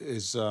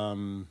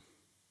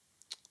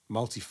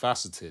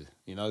multifaceted.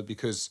 You know,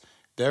 because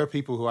there are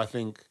people who I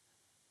think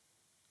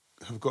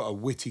have got a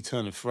witty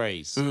turn of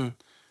phrase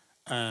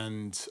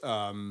and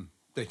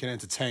they can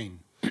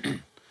entertain,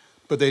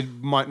 but they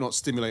might not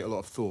stimulate a lot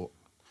of thought,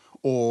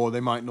 or they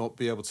might not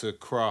be able to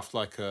craft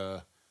like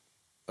a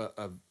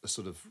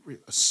sort of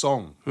a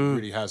song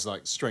really has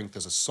like strength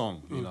as a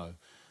song, you know.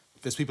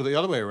 There's people the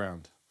other way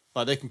around.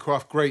 Like they can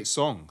craft great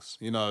songs,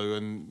 you know,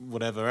 and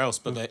whatever else,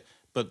 but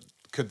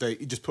could they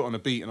just put on a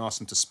beat and ask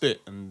them to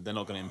spit and they're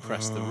not going to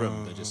impress the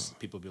room. They're just,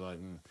 people will be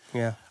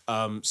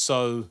like,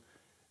 so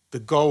the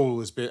goal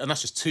has been, and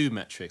that's just two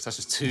metrics. That's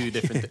just two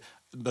different.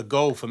 The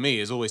goal for me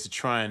is always to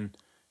try and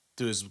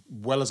do as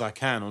well as I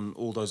can on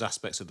all those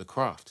aspects of the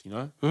craft, you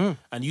know.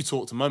 And you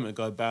talked a moment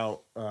ago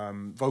about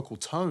vocal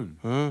tone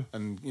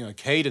and, you know,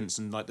 cadence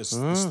and like this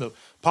stuff.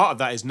 Part of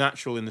that is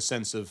natural in the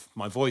sense of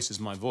my voice is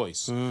my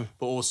voice,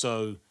 but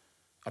also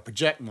I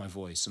project my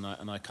voice and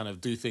I kind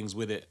of do things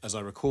with it as I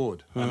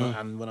record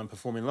and when I'm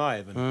performing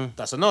live, and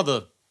that's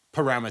another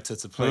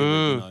parameter to play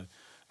with, you know.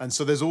 And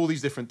so there's all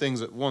these different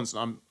things at once.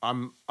 And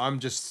I'm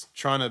just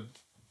trying to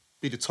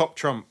be the top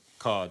trump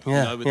card, you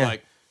know, with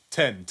like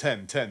 10,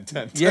 10, 10,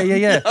 10. Yeah. You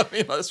know what I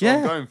mean? Like, that's what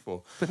I'm going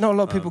for. But not a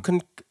lot of people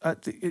can,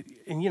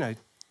 and you know,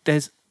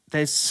 there's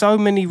so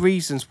many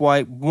reasons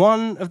why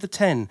one of the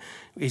 10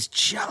 is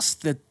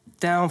just the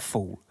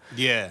downfall.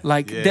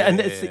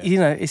 It's, you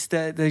know, it's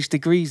those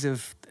degrees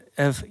of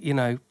you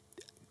know,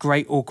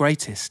 great or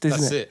greatest,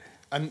 isn't it?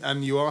 That's it.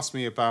 And you asked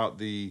me about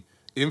the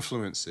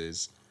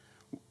influences.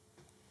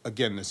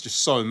 Again, there's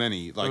just so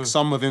many. Like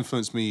some have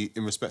influenced me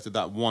in respect to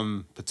that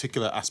one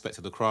particular aspect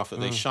of the craft that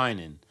they shine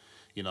in,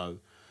 you know.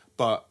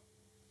 But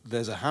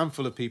there's a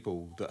handful of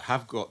people that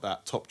have got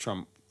that top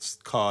trump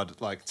card,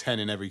 like 10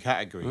 in every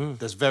category.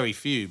 There's very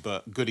few,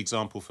 but a good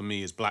example for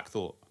me is Black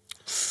Thought,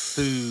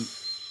 who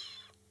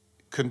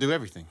can do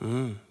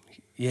everything.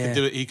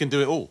 He can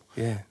do it all.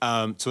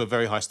 To a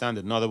very high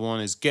standard. Another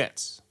one is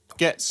Getz.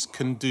 Getz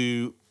can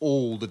do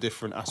all the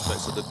different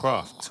aspects of the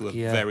craft to a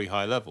very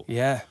high level.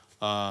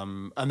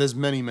 And there's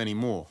many, many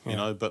more, you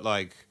know, but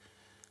like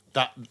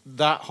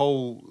that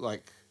whole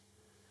like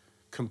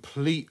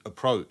complete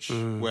approach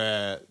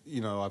where, you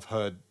know, I've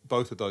heard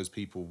both of those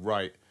people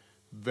write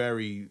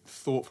very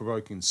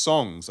thought-provoking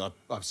songs.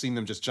 I've seen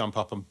them just jump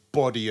up and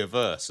body a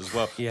verse as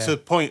well, to the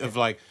point of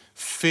like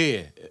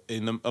fear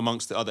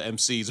amongst the other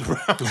MCs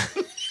around.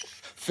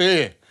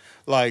 Fear.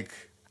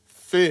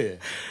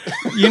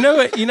 You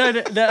know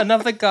that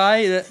another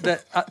guy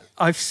that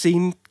I've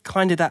seen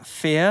kind of that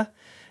fear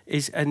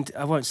is, and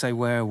I won't say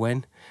where or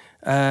when,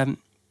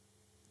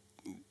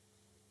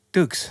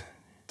 Dougs.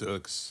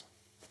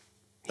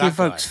 He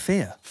evokes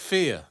fear.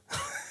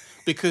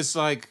 Because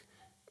like,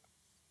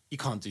 you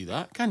can't do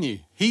that, can you?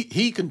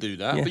 He can do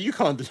that, but you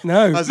can't do that.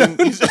 No. As in,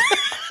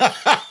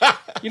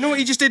 you know what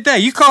he just did there?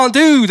 You can't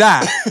do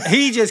that.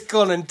 He just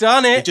gone and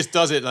done it. He just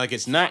does it like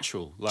it's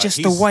natural. Like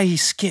just the way he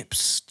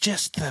skips,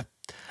 just the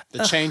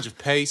change of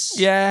pace,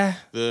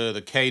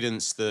 the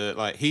cadence,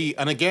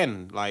 and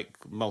again, like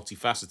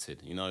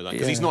multifaceted, you know, like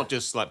because he's not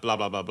just like blah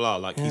blah blah blah,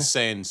 like he's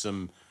saying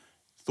some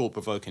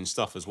thought-provoking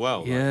stuff as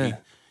well.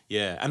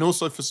 And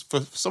also for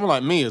someone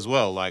like me as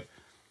well, like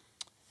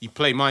you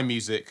play my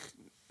music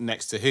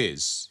next to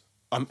his.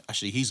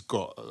 He's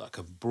got like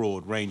a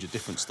broad range of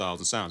different styles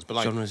and sounds, but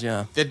like genres,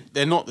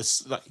 they're not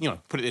this, like, you know,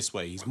 put it this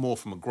way, he's more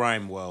from a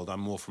grime world,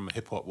 I'm more from a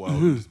hip hop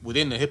world.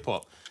 Within the hip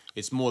hop,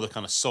 it's more the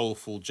kind of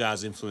soulful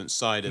jazz influenced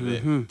side of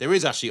it. There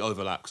is actually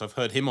overlap because I've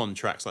heard him on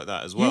tracks like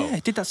that as well. Yeah,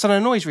 he did that Son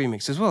of Noise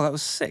remix as well. That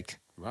was sick.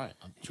 Right,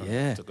 I'm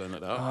trying to go and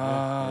look that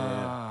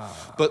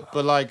up.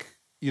 But like,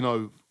 you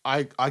know,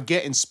 I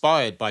get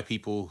inspired by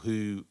people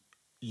who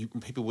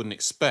people wouldn't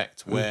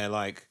expect, where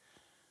like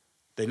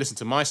they listen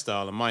to my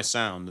style and my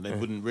sound and they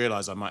wouldn't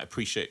realise I might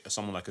appreciate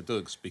someone like a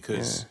Dougs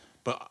because...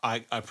 But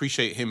I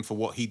appreciate him for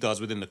what he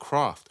does within the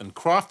craft. And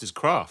craft is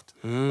craft.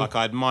 Like,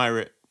 I admire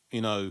it,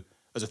 you know,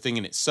 as a thing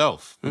in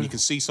itself. When you can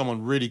see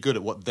someone really good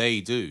at what they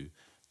do,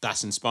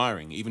 that's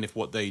inspiring, even if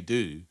what they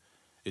do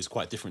is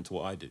quite different to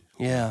what I do.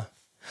 Yeah.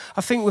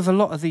 I think with a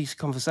lot of these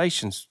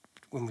conversations,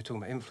 when we're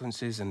talking about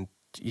influences and,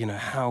 you know,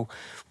 how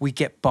we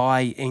get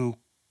by in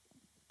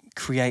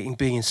creating,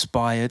 being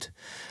inspired,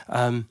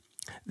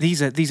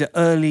 these are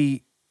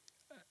early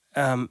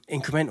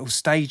incremental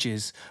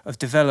stages of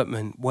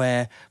development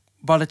where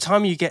by the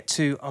time you get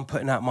to, I'm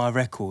putting out my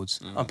records,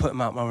 I'm putting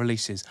out my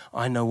releases,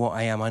 I know what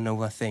I am, I know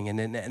my thing, and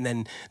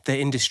then the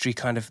industry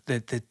kind of,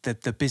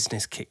 the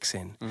business kicks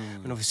in.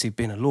 And obviously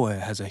being a lawyer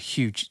has a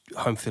huge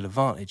home field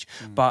advantage.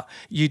 But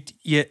you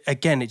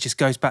again, it just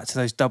goes back to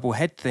those double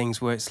head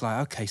things where it's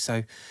like, okay,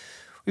 so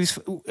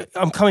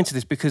I'm coming to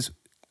this because,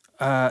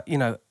 you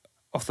know,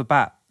 off the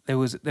bat, there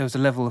was a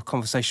level of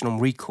conversation on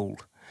recall.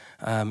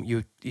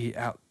 You're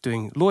out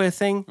doing lawyer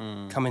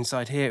thing, come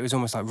inside here, it was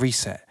almost like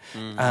reset.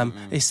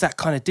 It's that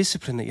kind of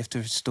discipline that you have to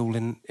install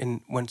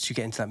in once you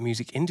get into that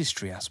music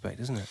industry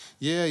aspect, isn't it?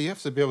 Yeah, you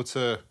have to be able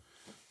to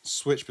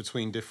switch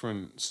between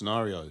different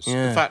scenarios.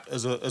 Yeah. In fact,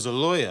 as a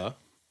lawyer,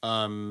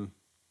 a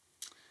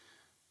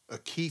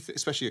key,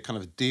 especially a kind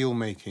of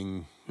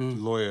deal-making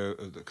lawyer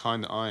of the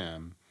kind that I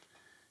am,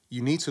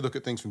 you need to look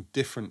at things from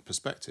different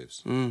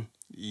perspectives.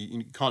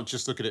 You can't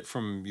just look at it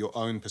from your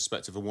own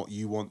perspective of what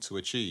you want to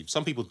achieve.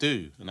 Some people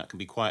do, and that can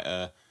be quite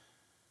a,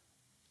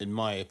 in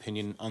my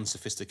opinion,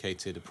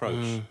 unsophisticated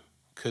approach.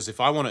 Because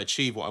if I want to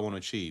achieve what I want to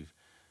achieve,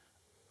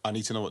 I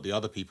need to know what the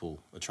other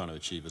people are trying to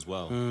achieve as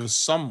well. Because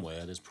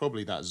somewhere there's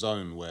probably that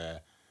zone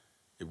where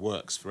it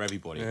works for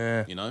everybody,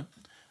 you know?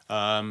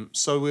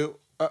 So we'll,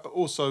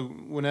 also,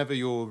 whenever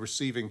you're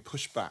receiving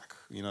pushback,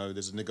 you know,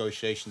 there's a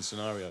negotiation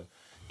scenario,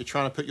 you're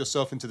trying to put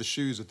yourself into the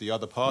shoes of the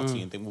other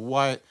party and think,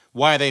 well,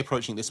 why are they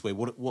approaching it this way?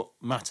 What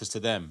matters to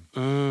them?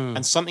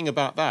 And something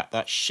about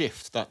that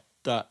shift,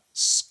 that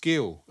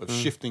skill of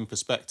shifting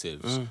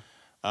perspectives,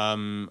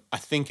 I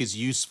think is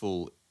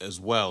useful as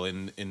well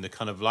in the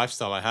kind of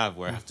lifestyle I have,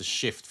 where I have to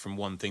shift from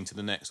one thing to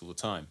the next all the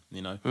time.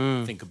 You know,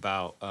 think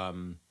about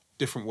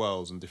different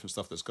worlds and different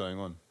stuff that's going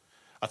on.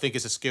 I think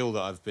it's a skill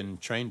that I've been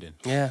trained in.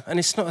 Yeah, and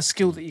it's not a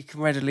skill that you can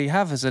readily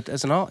have as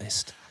an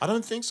artist. I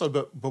don't think so,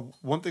 but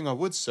one thing I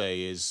would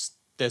say is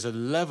there's a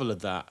level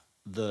of that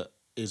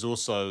is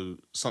also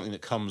something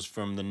that comes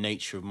from the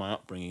nature of my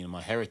upbringing and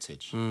my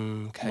heritage.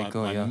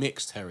 My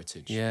mixed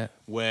heritage. Yeah.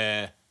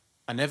 Where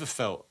I never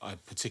felt I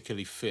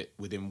particularly fit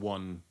within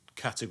one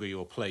category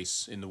or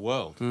place in the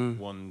world,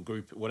 one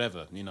group,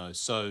 whatever, you know.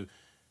 So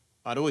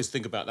I'd always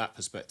think about that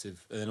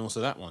perspective and then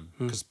also that one,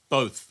 because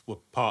both were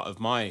part of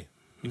my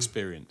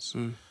experience.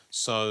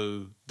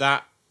 So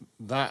that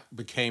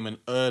became an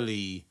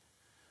early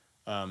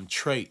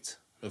trait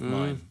of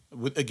mine.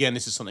 Again,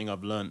 this is something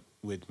I've learnt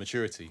with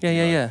maturity.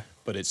 Yeah.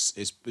 But it's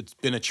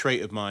been a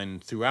trait of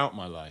mine throughout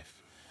my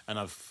life, and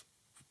I've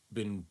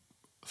been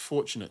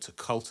fortunate to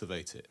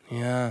cultivate it.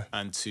 Yeah.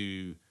 And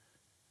to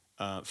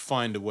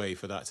find a way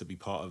for that to be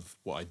part of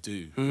what I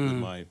do with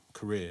my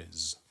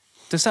careers.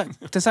 Does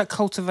that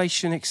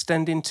cultivation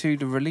extend into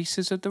the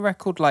releases of the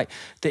record, like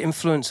the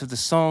influence of the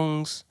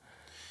songs?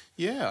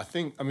 Yeah,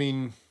 I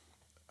mean,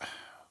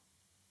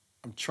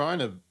 I'm trying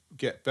to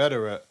get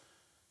better at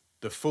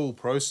the full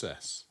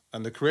process,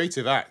 and the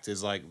creative act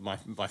is like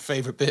my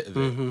favorite bit of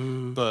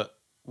it. But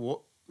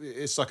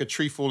it's like a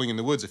tree falling in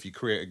the woods if you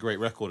create a great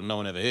record and no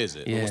one ever hears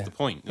it. What's the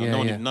point? No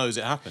one even knows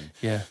it happened.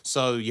 Yeah.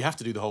 So you have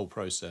to do the whole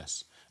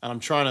process, and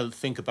I'm trying to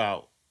think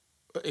about,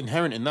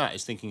 inherent in that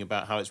is thinking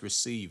about how it's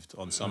received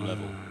on some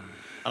level.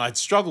 And I'd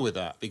struggle with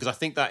that because I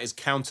think that is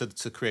counter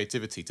to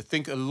creativity. To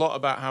think a lot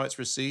about how it's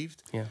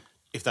received. Yeah.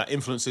 If that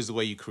influences the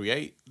way you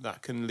create,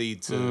 that can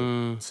lead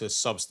to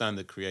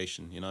substandard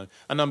creation, you know.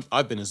 And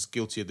I've been as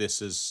guilty of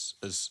this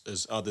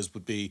as others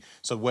would be.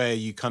 So where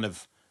you kind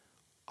of,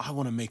 I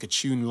want to make a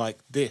tune like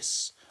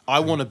this. I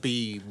want to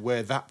be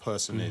where that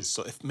person is.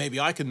 So if maybe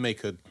I can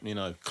make a, you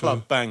know,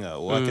 club banger,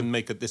 or I can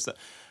make a this, that.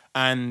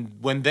 And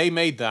when they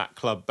made that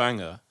club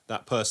banger,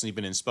 that person you've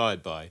been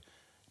inspired by,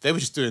 they were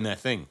just doing their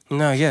thing.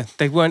 No, yeah,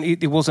 they weren't.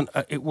 It wasn't.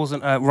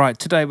 Right.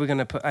 Today we're going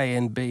to put A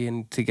and B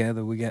in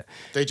together.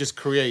 They just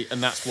create,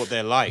 and that's what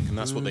they're like, and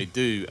that's what they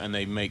do, and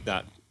they make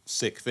that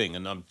sick thing.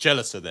 And I'm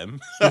jealous of them.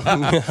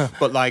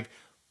 But like,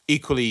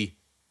 equally,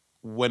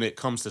 when it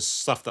comes to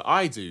stuff that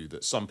I do,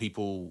 that some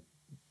people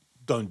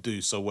don't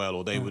do so well,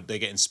 or they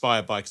get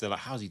inspired by, because they're like,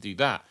 how does he do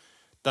that?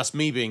 That's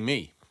me being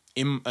me,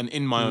 in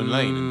my own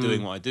lane and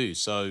doing what I do.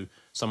 So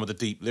some of the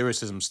deep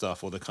lyricism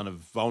stuff, or the kind of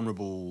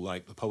vulnerable,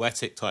 like the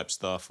poetic type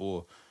stuff,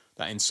 or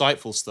that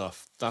insightful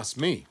stuff, that's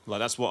me. Like,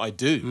 that's what I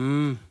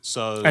do.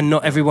 So, and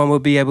not everyone will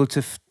be able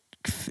to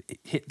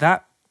hit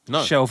that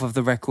shelf of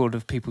the record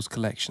of people's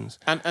collections.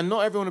 And not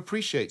everyone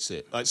appreciates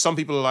it. Like, some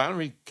people are like, I don't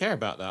really care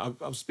about that.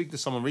 I was speaking to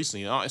someone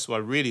recently, an artist who I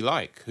really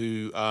like,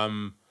 who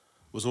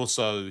was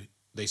also,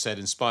 they said,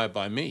 inspired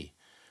by me.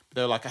 But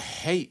they were like, I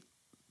hate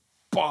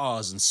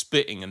bars and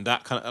spitting and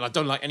that kind of, and I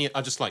don't like any,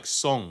 I just like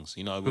songs,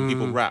 you know, when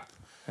people rap.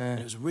 And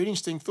it was a really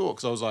interesting thought,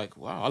 because I was like,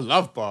 wow, I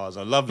love bars,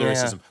 I love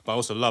lyricism, but I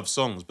also love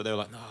songs. But they were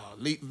like, no,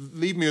 leave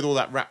me with all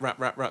that rap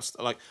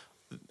stuff. Like,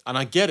 and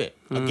I get it,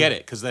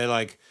 because they're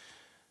like,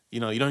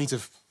 you know, you don't need to,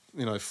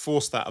 you know,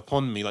 force that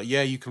upon me. Like,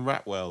 yeah, you can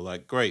rap well,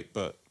 like, great,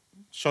 but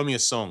show me a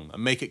song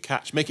and make it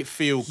catch, make it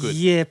feel good.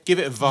 Yeah, give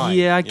it a vibe.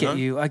 Yeah, I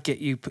get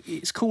you.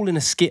 It's cool in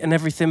a skit and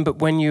everything, but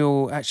when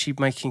you're actually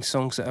making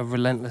songs that are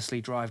relentlessly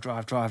drive,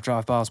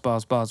 bars,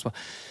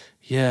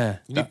 yeah,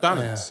 you need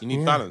balance. You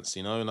need balance,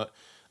 you know.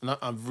 And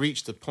I've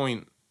reached a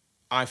point,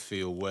 I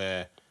feel,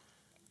 where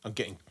I'm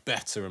getting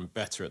better and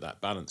better at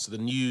that balance. So the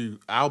new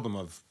album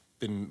I've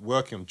been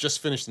working on, just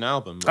finished an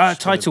album.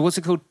 Title, what's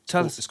it called?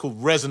 Tell us. It's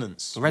called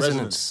Resonance.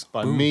 Resonance.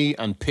 By Boom. me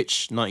and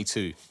Pitch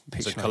 92.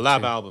 It's a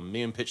collab album,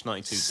 me and Pitch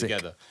 92 Sick.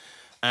 together.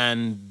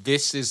 And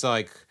this is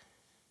like,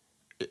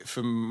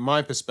 from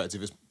my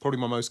perspective, it's probably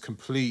my most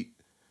complete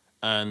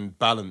and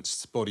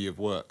balanced body of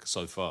work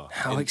so far.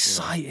 How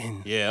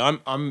exciting! You know,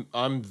 yeah,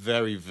 I'm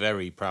very,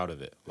 very proud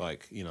of it.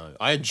 Like, you know,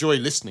 I enjoy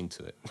listening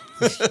to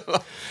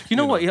it. You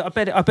know what? I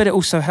bet it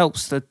also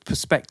helps the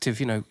perspective.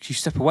 You know, you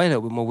step away a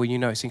little bit more when you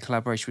know it's in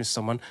collaboration with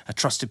someone, a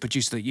trusted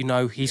producer that you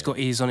know he's got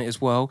ears on it as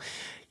well.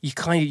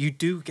 You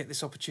do get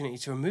this opportunity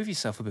to remove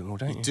yourself a bit more,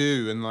 don't you? You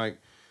do, and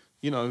like,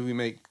 you know, we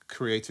make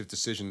creative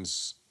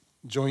decisions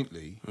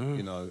jointly.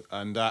 You know,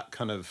 and that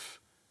kind of,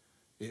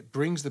 it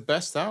brings the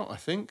best out. I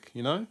think,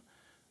 you know.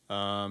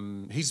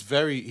 He's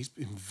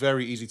been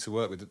very easy to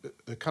work with.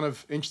 The kind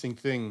of interesting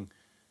thing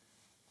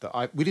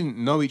that we didn't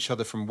know each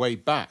other from way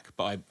back,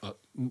 but I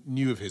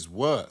knew of his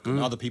work, and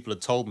other people had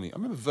told me. I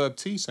remember Verb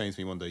T saying to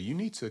me one day, "You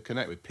need to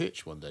connect with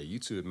Pitch one day. You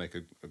two would make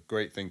a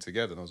great thing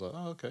together." And I was like,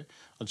 "Oh, okay."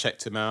 I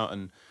checked him out,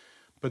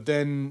 but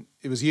then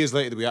it was years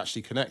later that we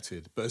actually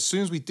connected. But as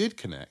soon as we did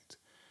connect,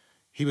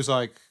 he was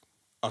like,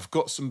 "I've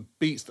got some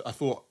beats that I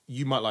thought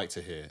you might like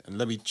to hear, and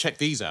let me check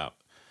these out."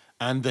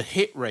 And the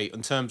hit rate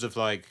in terms of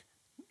like,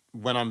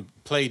 when I'm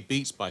played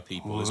beats by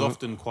people is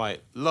often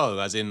quite low,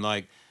 as in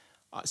like,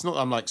 it's not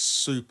that I'm like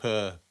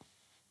super,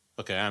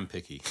 okay, I'm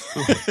picky,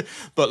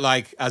 but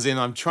like, as in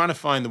I'm trying to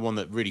find the one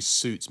that really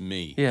suits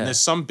me. Yeah. And there's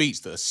some beats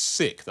that are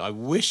sick that I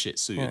wish it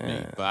suited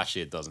me, but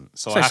actually it doesn't.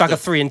 So it's like a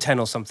 3 in 10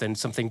 or something.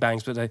 Something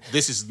bangs, but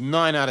this is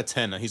 9 out of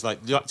 10. And he's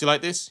like, do you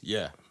like this?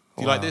 Yeah.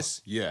 Do you like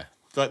this? Yeah.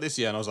 Do you like this?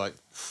 Yeah. And I was like,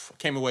 I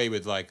came away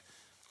with like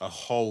a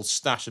whole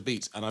stash of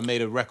beats, and I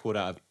made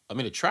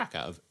a track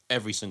out of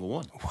every single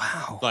one.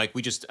 wow. Like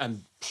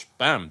and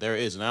bam, there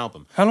it is, an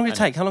album. How long did it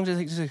take? How long did it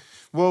take to do?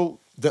 Well,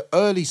 the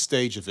early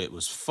stage of it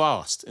was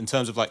fast in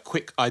terms of like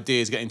quick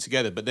ideas getting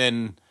together. But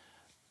then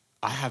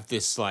I have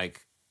this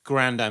like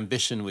grand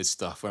ambition with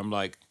stuff where I'm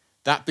like,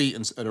 that beat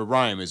and a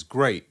rhyme is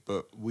great,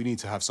 but we need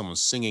to have someone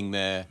singing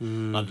there.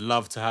 And I'd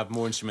love to have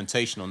more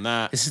instrumentation on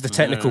that. This is the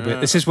technical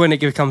bit. This is when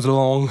it becomes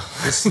long.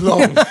 It's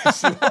long.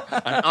 It's long.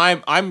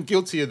 And I'm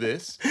guilty of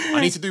this.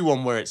 I need to do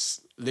one where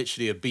it's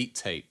literally a beat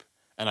tape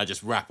and I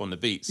just rap on the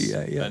beats.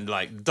 Yeah. And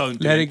like, don't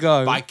Let it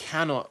go. But I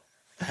cannot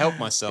help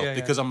myself Yeah.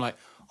 because I'm like,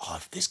 oh,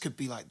 if this could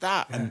be like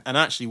that. Yeah. And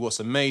actually what's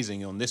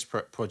amazing on this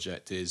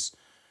project is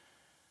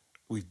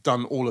we've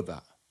done all of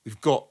that.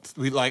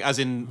 We like, as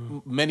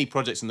in many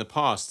projects in the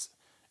past,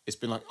 it's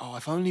been like, oh,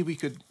 if only we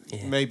could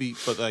maybe,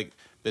 but like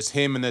there's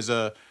him and there's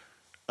an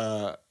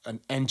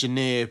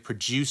engineer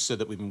producer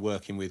that we've been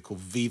working with called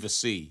Viva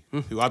C,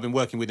 who I've been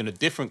working with in a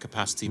different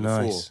capacity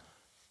before.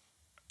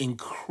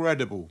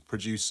 Incredible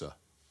producer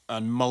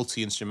and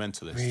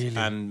multi-instrumentalist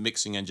and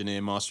mixing engineer,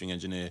 mastering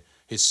engineer.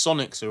 His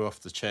sonics are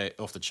off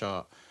the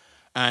chart.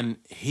 And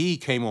he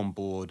came on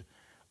board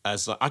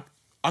as like,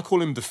 I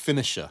call him the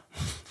finisher.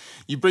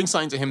 You bring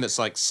something to him that's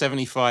like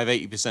 75,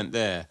 80%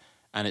 there,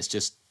 and it's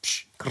just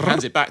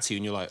hands it back to you,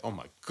 and you're like, oh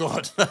my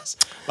God. That's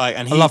like,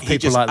 and he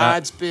just like that.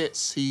 adds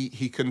bits. He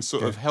can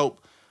sort of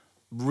help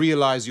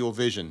realize your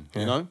vision,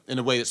 you know, in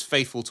a way that's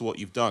faithful to what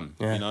you've done,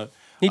 you know.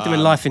 Need them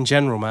in life in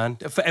general, man.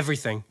 For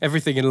everything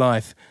in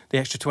life. The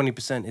extra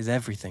 20% is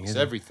everything, isn't it?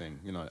 It's everything,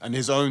 you know. And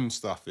his own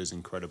stuff is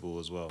incredible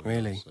as well.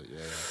 Really? So, yeah.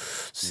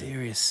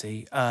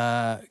 Seriously.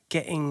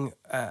 Getting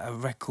a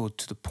record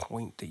to the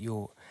point that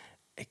you're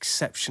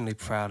exceptionally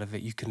proud of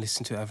it. You can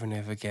listen to it over and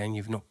over again.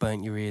 You've not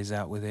burnt your ears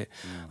out with it.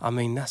 I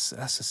mean, that's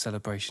a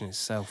celebration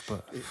itself.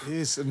 But it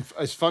is. And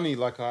it's funny,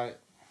 like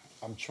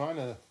I'm trying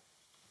to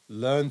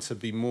learn to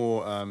be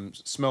more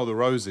smell the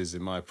roses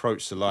in my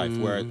approach to life,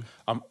 where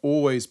I'm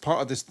always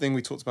part of this thing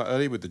we talked about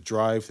earlier with the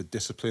drive, the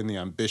discipline, the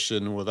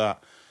ambition, all of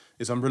that,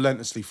 is I'm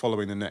relentlessly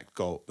following the next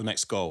goal all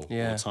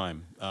the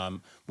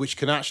time, which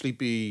can actually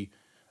be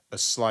a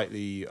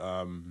slightly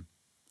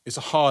it's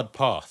a hard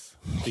path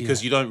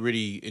because you don't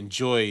really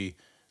enjoy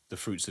the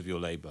fruits of your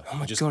labor. oh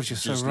my God, God, you're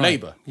so right.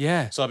 Labor.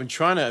 Yeah. So I've been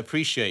trying to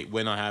appreciate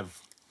when I have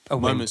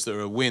moments that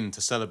are a win to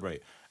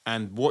celebrate.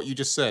 And what you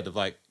just said of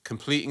like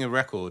completing a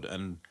record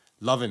and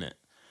loving it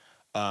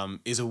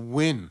is a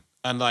win.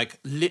 And like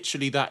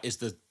literally that's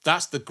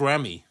the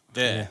Grammy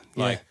there.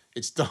 Like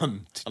it's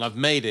done and I've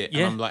made it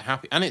and I'm like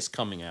happy and it's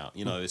coming out,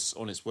 you know, it's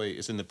on its way,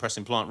 it's in the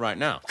pressing plant right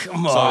now.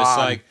 Come on. So it's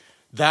like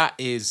that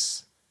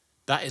is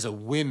a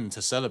win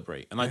to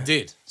celebrate. And I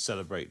did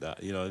celebrate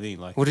that, you know what I mean?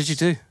 Like, what did you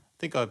do? I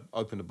think I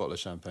opened a bottle of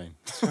champagne.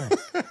 That's right.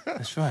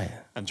 That's right.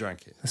 And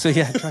drank it. So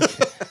yeah,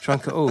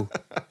 drank it all.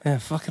 Yeah,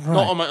 fucking right.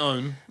 Not on my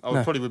own. I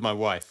was probably with my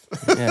wife.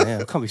 yeah.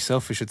 I can't be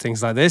selfish with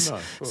things like this. No,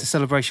 it's a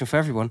celebration for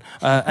everyone.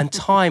 And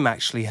time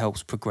actually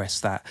helps progress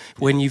that.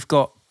 When you've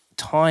got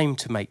time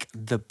to make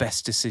the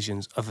best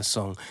decisions of a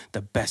song,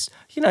 the best,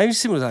 you know,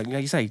 similar like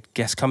you say,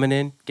 guests coming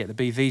in, get the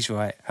BVs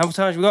right. How much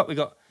time have we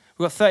got?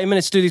 We've got 30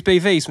 minutes to do these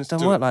BVs, but it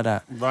doesn't work like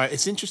that. Right.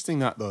 It's interesting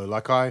that though.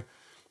 Like I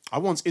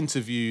once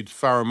interviewed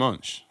Pharoah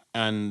Monch,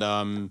 and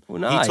nice.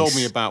 he told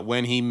me about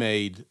when he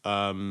made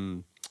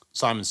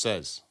Simon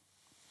Says.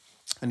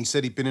 And he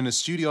said he'd been in a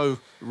studio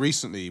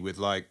recently with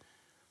like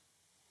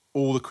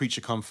all the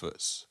creature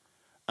comforts.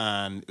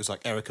 And it was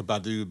like Erykah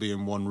Badu would be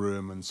in one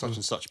room and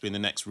such be in the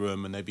next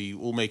room. And they'd be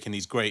all making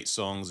these great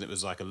songs. It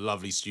was like a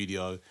lovely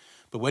studio.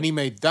 But when he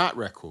made that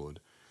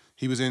record,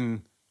 he was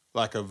in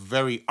like a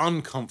very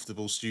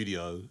uncomfortable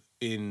studio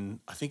in,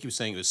 I think he was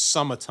saying it was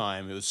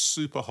summertime. It was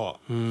super hot.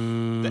 The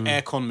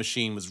aircon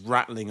machine was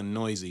rattling and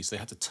noisy. So they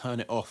had to turn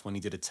it off when he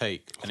did a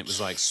take. And it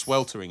was like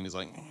sweltering. And he was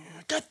like,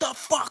 get the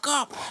fuck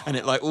up. And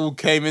it like all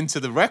came into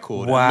the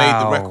record and made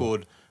the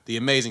record the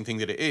amazing thing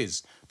that it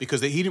is.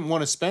 Because he didn't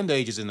want to spend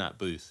ages in that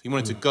booth. He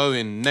wanted to go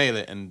in, nail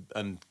it,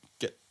 and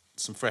get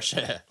some fresh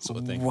air sort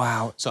of thing.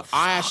 Wow. So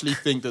I actually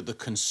think that the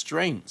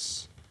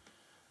constraints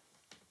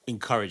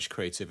encourage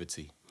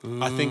creativity.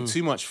 I think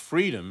too much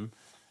freedom,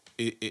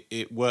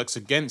 it works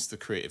against the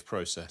creative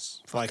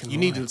process. Like you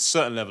need a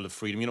certain level of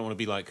freedom. You don't want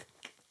to be like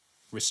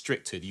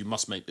restricted. You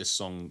must make this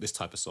song, this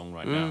type of song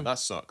right now. That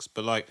sucks.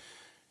 But like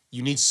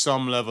you need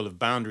some level of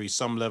boundary,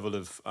 some level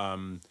of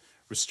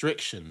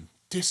restriction,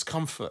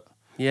 discomfort.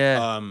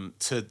 Yeah.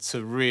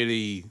 To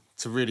really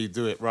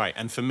do it right.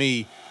 And for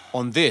me,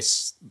 on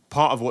this,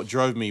 part of what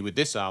drove me with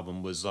this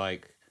album was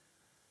like,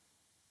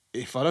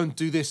 if I don't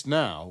do this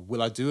now,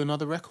 will I do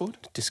another record?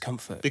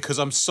 Discomfort. Because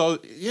I'm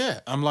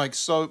like,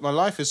 my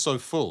life is so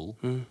full.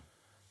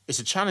 It's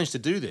a challenge to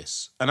do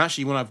this. And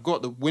actually, when I've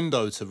got the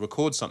window to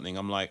record something,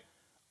 I'm like,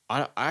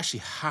 I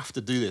actually have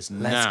to do this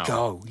now. Let's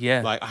go,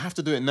 yeah. Like, I have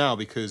to do it now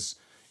because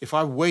if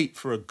I wait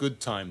for a good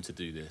time to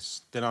do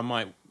this, then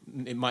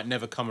it might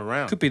never come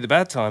around. Could be the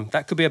bad time.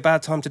 That could be a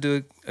bad time to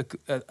do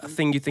a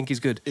thing you think is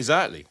good.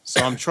 Exactly.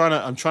 So I'm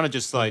trying to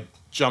just like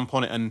jump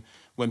on it. And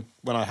when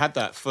I had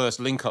that first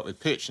link up with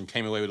Pitch and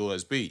came away with all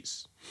those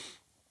beats,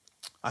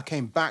 I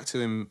came back to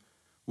him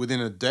within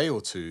a day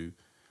or two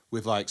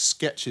with like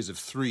sketches of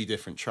 3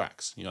 different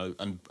tracks, you know,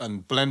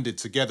 and blended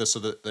together so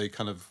that they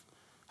kind of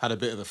had a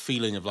bit of a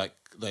feeling of like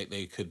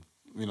they could,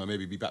 you know,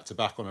 maybe be back to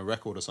back on a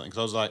record or something. Because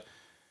I was like,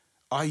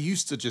 I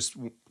used to just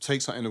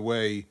take something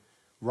away,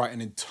 write an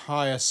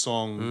entire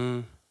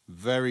song,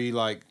 very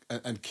like,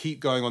 and keep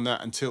going on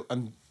that until,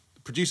 and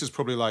the producer's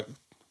probably like,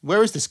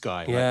 where is this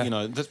guy? Yeah. Like, you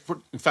know,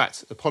 in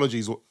fact,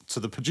 apologies to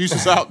the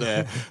producers out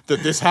there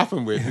that this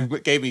happened with, who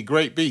gave me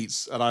great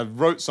beats, and I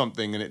wrote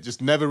something and it just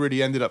never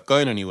really ended up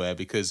going anywhere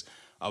because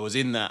I was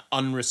in that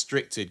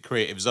unrestricted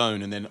creative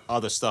zone and then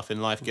other stuff in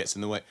life gets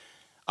in the way.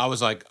 I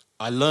was like,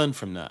 I learned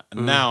from that.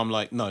 And now I'm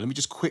like, no, let me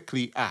just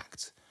quickly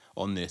act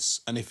on this.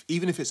 And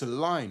even if it's a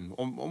line,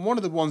 on one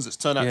of the ones that's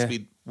turned out to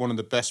be one of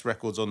the best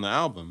records on the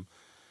album,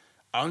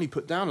 I only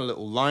put down a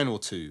little line or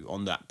 2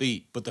 on that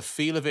beat, but the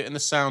feel of it and the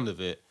sound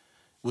of it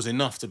was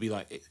enough to be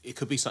like, it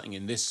could be something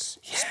in this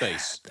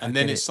space. And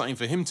then it's something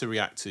for him to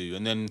react to.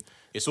 And then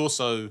it's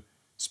also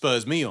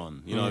spurs me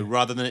on, you know,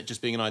 rather than it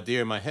just being an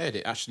idea in my head.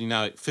 It actually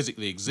now it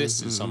physically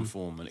exists in some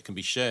form and it can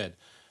be shared.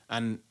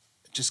 And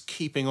just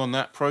keeping on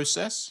that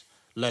process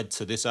led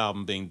to this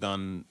album being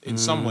done in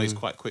some ways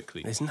quite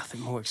quickly. There's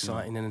nothing more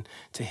exciting than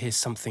to hear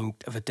something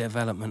of a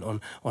development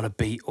on a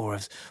beat or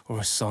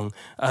a song.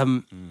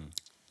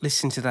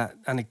 Listen to that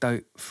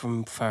anecdote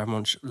from Pharoah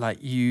Monch. Like,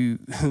 you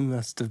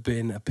must have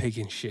been a pig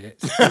in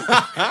shit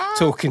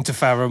talking to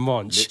Pharoah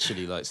Monch.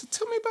 Literally, like, so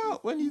tell me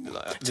about when you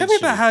like. Tell me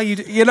about how you,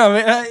 you know,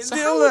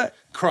 all that.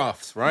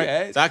 Craft, right?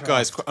 Yeah, that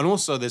guy's, and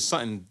also there's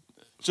something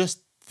just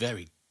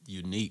very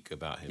unique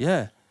about him.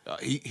 Yeah,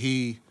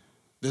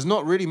 there's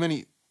not really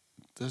many.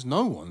 There's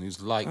no one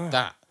who's like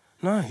that.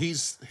 No,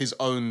 he's his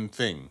own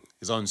thing,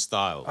 his own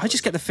style. I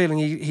just get the feeling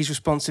he's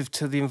responsive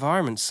to the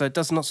environment, so it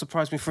does not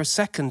surprise me for a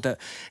second that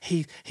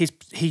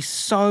he's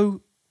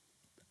so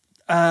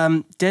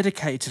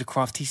dedicated to the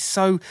craft. He's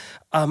so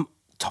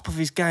top of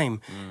his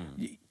game.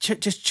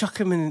 Just chuck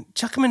him in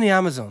the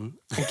Amazon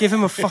and give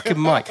him a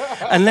fucking mic,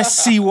 and let's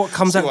see what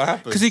comes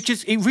out. Because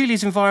it really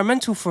is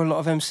environmental for a lot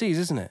of MCs,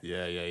 isn't it?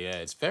 Yeah.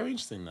 It's very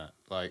interesting that,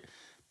 like,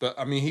 but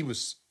I mean, he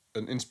was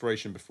an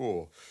inspiration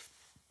before.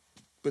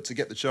 But to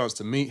get the chance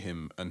to meet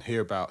him and hear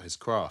about his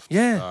craft,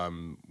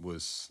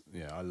 was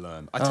I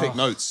learned. I take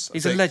notes.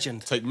 He's a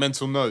legend. Take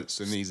mental notes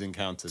in these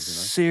encounters. You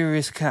know,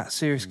 serious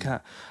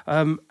cat.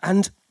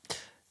 And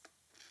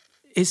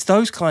it's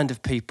those kind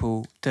of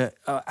people that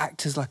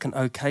act as like an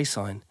okay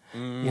sign.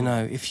 You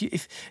know,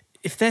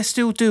 if they're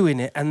still doing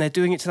it and they're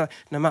doing it to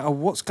no matter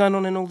what's going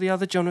on in all the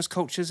other genres,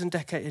 cultures, and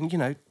decades, and you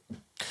know,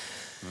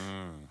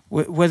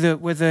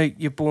 whether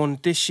you're born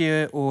this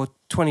year or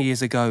 20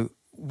 years ago.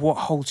 What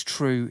holds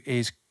true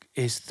is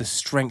the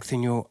strength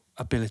in your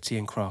ability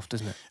and craft,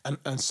 isn't it?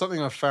 And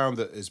something I've found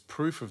that is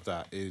proof of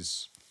that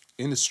is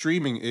in the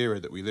streaming era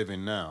that we live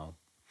in now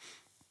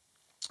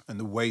and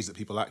the ways that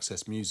people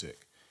access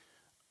music,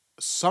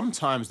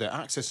 sometimes they're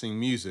accessing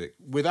music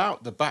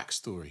without the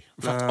backstory.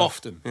 In fact,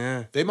 often.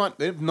 Yeah. They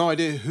have no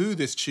idea who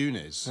this tune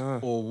is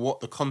or what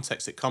the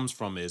context it comes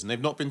from is, and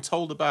they've not been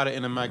told about it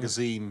in a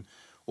magazine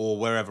or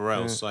wherever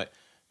else. Like,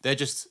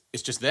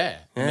 it's just there,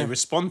 and they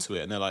respond to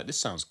it, and they're like, "This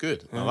sounds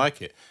good, I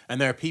like it." And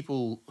there are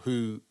people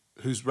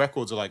whose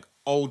records are like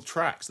old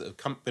tracks that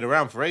have been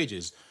around for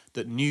ages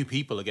that new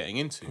people are getting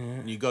into.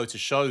 And you go to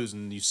shows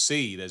and you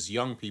see there's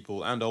young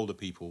people and older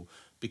people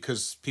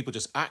because people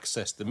just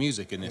access the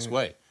music in this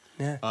way.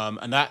 Yeah.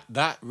 And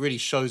that really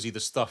shows you the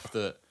stuff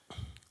that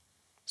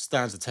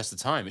stands the test of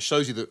time. It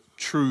shows you that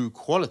true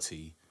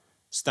quality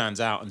stands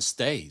out and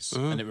stays,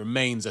 and it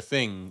remains a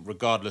thing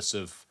regardless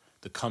of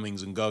the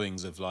comings and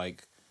goings of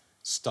like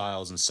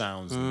styles and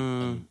sounds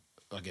and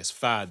I guess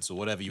fads or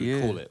whatever you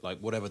would call it, like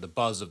whatever the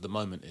buzz of the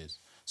moment is.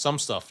 Some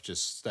stuff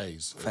just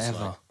stays forever. It's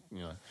like, you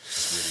know,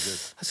 it's really good.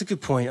 That's a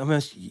good point. I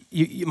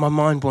mean, my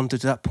mind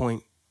wandered to that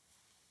point.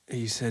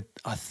 You said,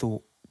 I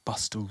thought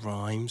Busta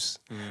Rhymes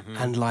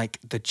and like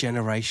the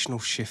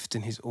generational shift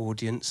in his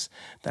audience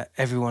that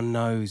everyone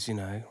knows, you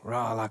know,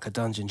 rah, like a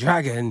Dungeon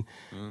Dragon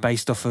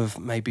based off of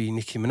maybe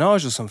Nicki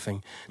Minaj or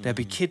something. There'll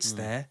be kids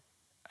there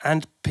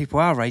and people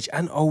our age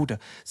and older.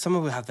 Some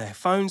will have their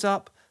phones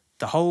up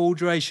the whole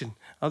duration.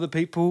 Other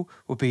people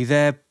will be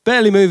there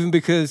barely moving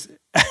because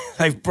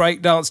they've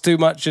breakdanced too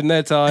much in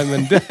their time.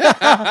 And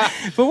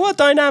but what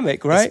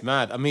dynamic, right? It's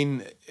mad. I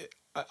mean,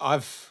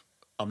 I'm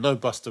no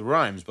Busta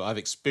Rhymes, but I've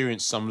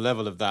experienced some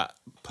level of that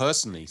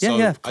personally. Yeah, so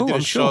yeah, cool, I did a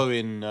I'm show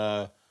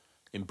sure.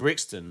 in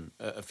Brixton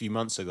a few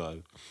months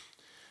ago,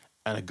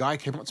 and a guy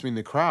came up to me in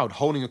the crowd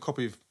holding a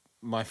copy of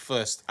my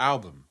first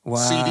album,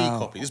 CD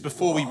copy. This is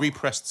before we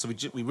repressed, so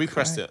we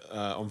repressed it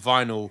on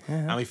vinyl,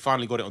 and we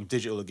finally got it on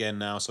digital again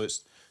now. So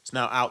it's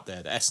now out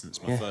there. The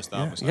Essence, my first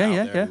album, it's out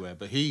there everywhere.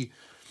 But he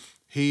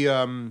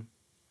came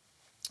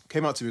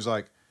up to me, he was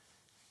like,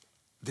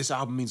 "This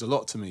album means a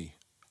lot to me.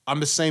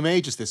 I'm the same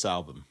age as this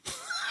album."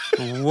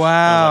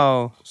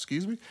 Wow. Like,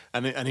 excuse me?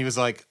 And he was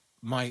like,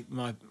 my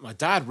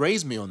dad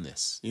raised me on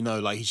this. You know,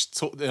 like he's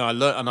taught, you know, I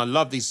learned, and I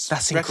love these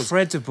That's records.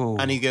 incredible.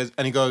 And he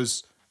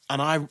goes,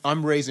 and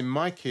I'm raising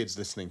my kids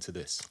listening to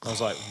this. I was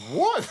like,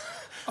 what?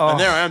 And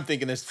there I am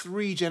thinking there's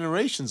 3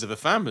 generations of a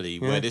family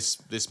where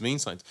this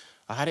means something.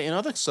 I had it in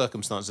other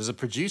circumstances. There's a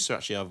producer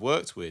actually I've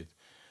worked with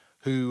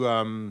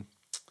who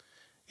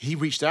he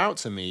reached out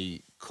to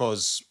me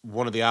because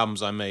one of the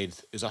albums I made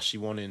is actually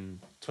one in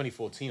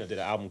 2014. I did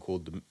an album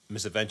called The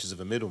Misadventures of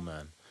a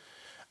Middleman.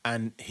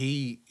 And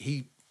he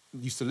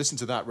used to listen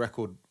to that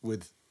record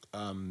with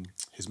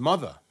his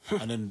mother.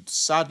 And then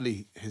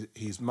sadly,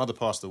 his mother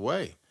passed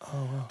away.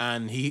 Oh, wow.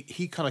 And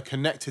he kind of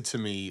connected to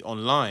me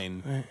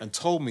online and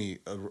told me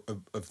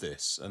of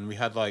this. And we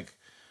had like,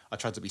 I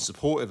tried to be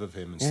supportive of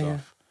him and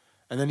stuff. Yeah.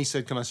 And then he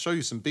said, "Can I show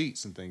you some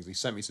beats and things?" And he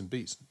sent me some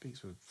beats. The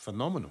beats were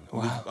phenomenal.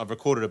 Wow. I've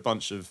recorded a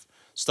bunch of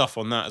stuff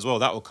on that as well.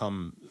 That will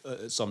come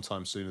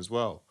sometime soon as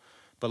well.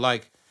 But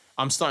like,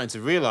 I'm starting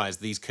to realize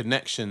these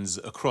connections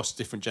across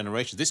different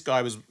generations. This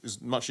guy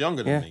is much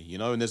younger than me, you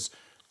know, and there's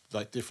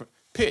like different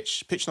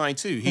Pitch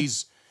 92.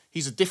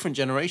 He's a different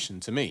generation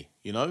to me,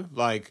 you know,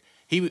 like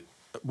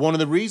one of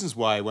the reasons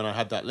why when I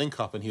had that link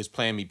up and he was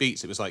playing me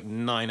beats, it was like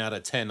 9 out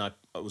of 10 I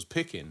was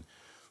picking,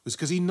 was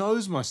because he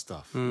knows my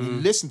stuff. He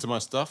listened to my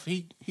stuff.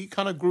 He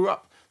kind of grew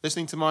up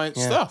listening to my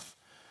stuff.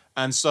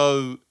 And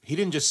so he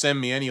didn't just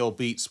send me any old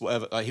beats,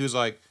 whatever. Like, he was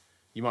like,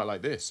 "You might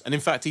like this." And in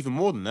fact, even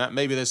more than that,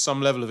 maybe there's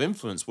some level of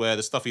influence where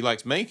the stuff he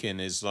likes making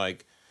is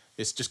like,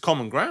 it's just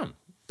common ground.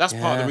 That's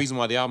part of the reason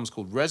why the album's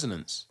called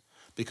Resonance,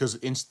 because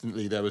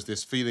instantly there was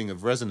this feeling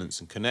of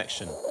resonance and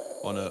connection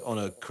on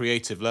a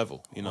creative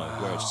level, you know,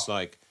 where it's just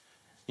like,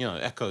 you know,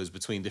 echoes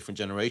between different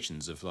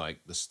generations of like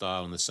the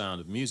style and the sound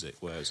of music,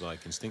 where it's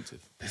like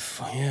instinctive.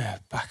 Yeah,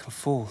 back and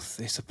forth.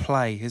 It's a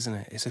play, isn't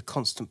it? It's a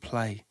constant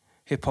play.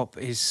 Hip hop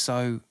is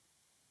so,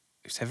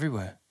 it's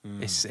everywhere.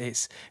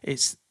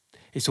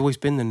 It's always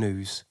been the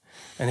news.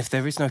 And if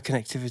there is no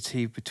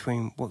connectivity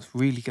between what's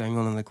really going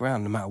on the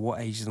ground, no matter what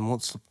age and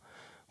what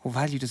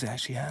value does it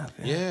actually have?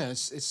 Yeah,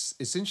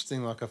 it's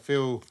interesting. Like, I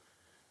feel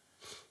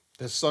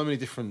there's so many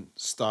different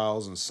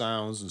styles and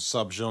sounds and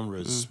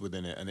subgenres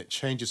within it, and it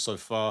changes so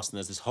fast. And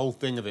there's this whole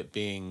thing of it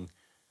being,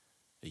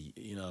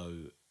 you know,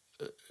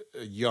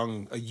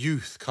 a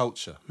youth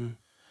culture.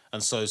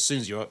 And so as soon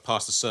as you're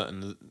past a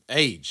certain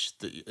age,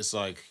 it's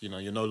like, you know,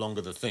 you're no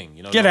longer the thing.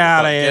 You know, get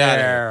out of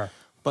here.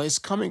 But it's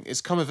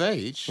come of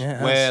age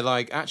where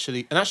like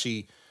actually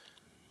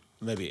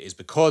maybe it is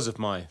because of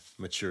my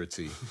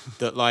maturity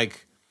that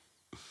like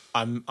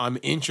I'm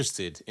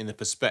interested in the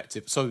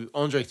perspective. So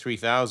Andre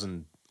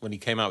 3000, when he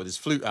came out with his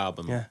flute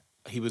album,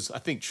 he was, I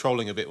think,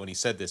 trolling a bit when he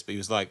said this, but he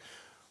was like,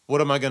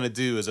 "What am I going to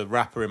do as a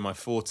rapper in my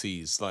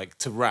 40s, like,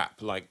 to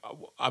rap? Like,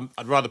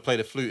 I'd rather play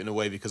the flute in a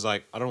way because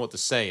like I don't know what to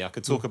say. I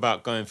could talk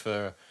about going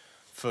for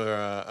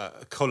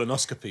a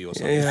colonoscopy or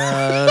something."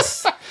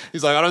 Yes.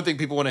 He's like, "I don't think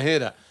people want to hear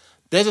that."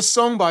 There's a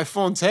song by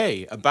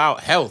Fonte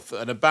about health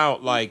and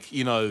about like,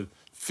 you know,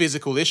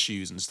 physical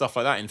issues and stuff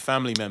like that in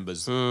family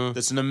members.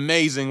 That's an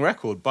amazing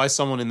record by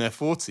someone in their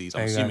 40s.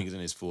 I'm assuming he's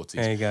in his 40s.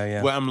 There you go,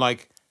 yeah. Where I'm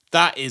like,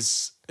 that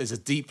is a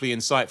deeply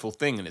insightful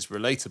thing and it's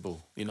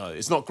relatable. You know,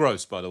 it's not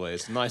gross, by the way.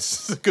 It's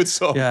nice. It's a good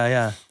song.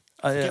 Yeah.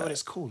 I forget what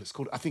it's called.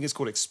 I think it's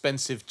called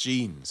Expensive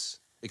Jeans.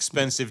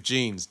 Expensive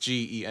Jeans.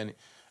 Gen.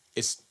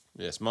 It's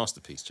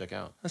masterpiece. Check it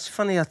out. That's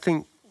funny. I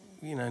think,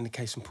 you know, in the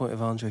case in point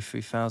of Andre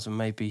 3000,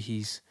 maybe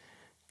he's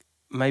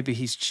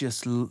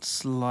just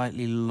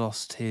slightly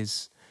lost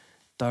his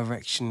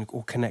direction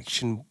or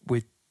connection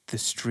with the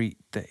street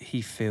that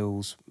he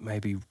feels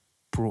maybe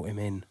brought him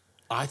in?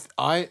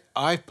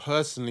 I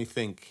personally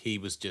think he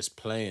was just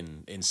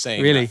playing in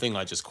saying Really? that thing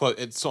I just quote.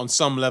 It's on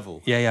some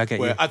level. Yeah, I get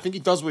you. I think he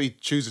does what he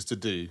chooses to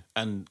do.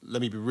 And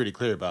let me be really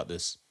clear about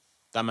this.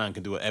 That man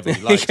can do whatever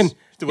he likes.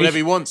 Do whatever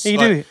he wants. He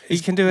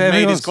He's can do whatever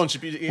he made wants. his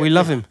contribution. We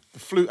love him. The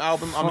flute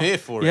album, I'm here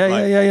for it. Yeah,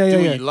 like, yeah. Do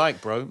what you like,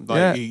 bro. Like,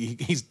 Yeah.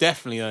 he's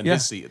definitely earned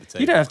his seat at the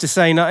table. You don't have to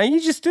say nothing. You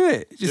just do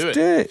it. Just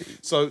do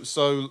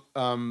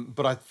it.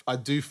 But I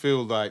do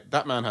feel like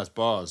that man has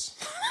bars.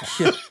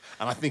 Yeah.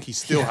 And I think he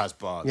still has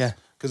bars. Yeah.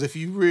 Because if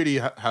you really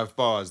have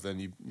bars, then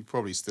you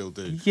probably still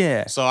do.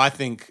 Yeah. So I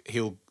think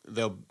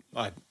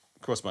I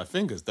cross my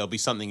fingers, there'll be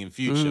something in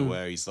future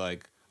where he's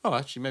like, oh,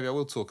 actually, maybe I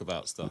will talk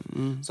about stuff.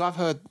 So I've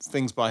heard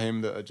things by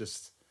him that are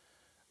just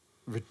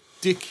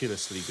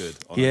ridiculously good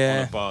on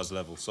a bars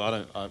level. So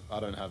I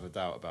don't have a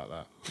doubt about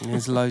that.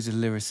 There's loads of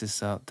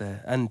lyricists out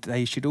there, and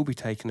they should all be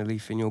taking a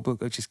leaf in your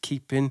book of just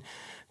keeping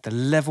the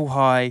level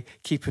high,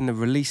 keeping the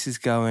releases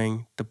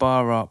going, the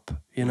bar up.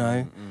 You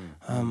know,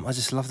 I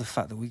just love the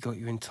fact that we got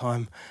you in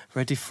time,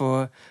 ready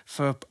for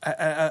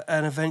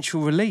an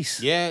eventual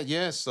release.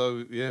 Yeah.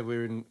 So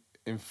we're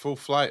in full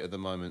flight at the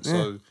moment.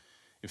 So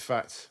in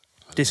fact.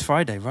 This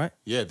Friday, right?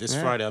 Yeah, this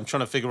Friday. I'm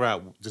trying to figure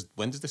out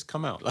when does this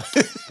come out?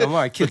 Don't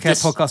worry, Killa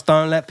Kela podcast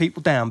don't let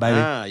people down,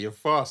 baby. You're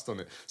fast on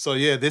it. So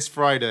yeah, this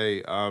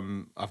Friday,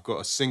 I've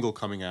got a single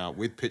coming out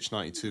with Pitch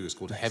 92. It's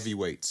called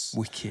Heavyweights.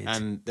 Wicked.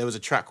 And there was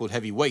a track called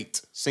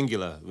Heavyweight,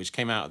 singular, which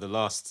came out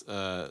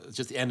at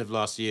just the end of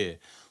last year,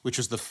 which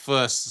was the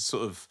first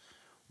sort of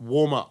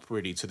warm up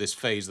really to this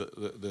phase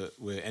that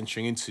we're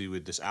entering into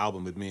with this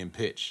album with me and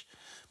Pitch.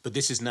 But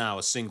this is now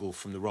a single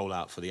from the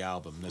rollout for the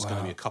album. There's going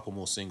to be a couple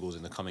more singles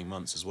in the coming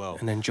months as well.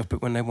 And then drop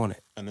it when they want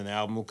it. And then the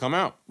album will come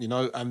out, you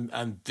know.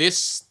 And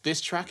this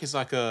track is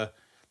like the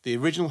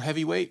original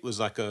Heavyweight was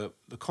like the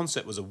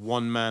concept was a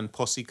one-man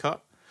posse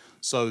cut.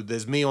 So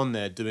there's me on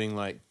there doing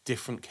like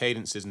different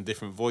cadences and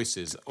different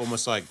voices,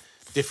 almost like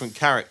different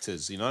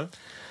characters, you know.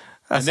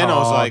 That's and then hard.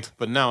 I was like,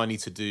 but now I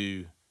need to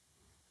do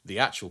the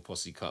actual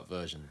posse cut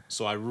version.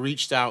 So I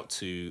reached out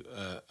to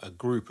a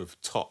group of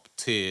top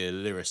tier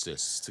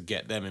lyricists to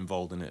get them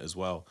involved in it as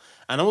well.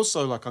 And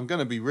also, like, I'm going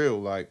to be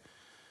real, like,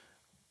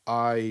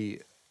 I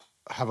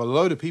have a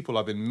load of people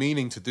I've been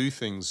meaning to do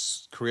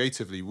things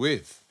creatively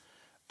with.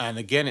 And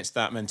again, it's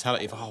that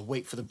mentality of, oh,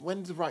 wait for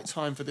when's the right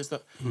time for this,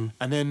 that.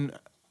 And then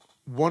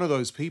one of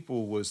those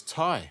people was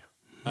Ty.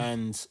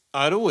 And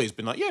I'd always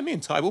been like, yeah, me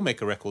and Ty, we'll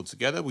make a record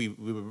together.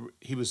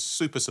 He was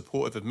super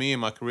supportive of me in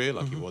my career,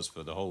 like he was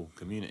for the whole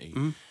community.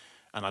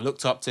 And I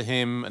looked up to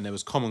him, and there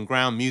was common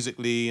ground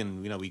musically,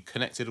 and you know, we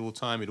connected all the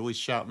time. He'd always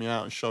shout me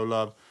out and show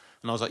love.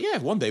 And I was like, yeah,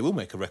 one day we'll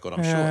make a record,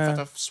 I'm sure. In fact,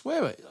 I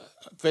swear,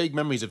 vague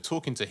memories of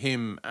talking to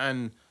him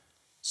and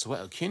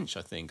Soweto Kinch,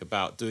 I think,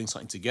 about doing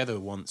something together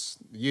once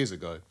years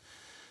ago.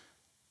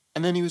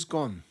 And then he was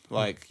gone.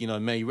 Like, you know,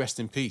 may he rest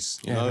in peace.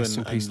 You know, rest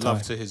in peace, and love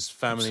Ty. to his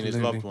family and his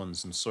loved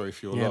ones. And sorry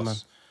for your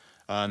loss.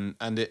 Man.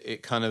 And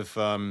it kind of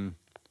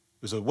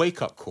was a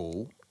wake up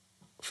call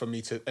for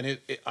me to. And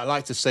I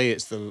like to say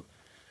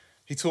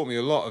he taught me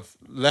a lot of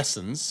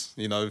lessons.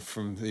 You know,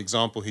 from the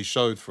example he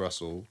showed for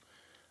us all.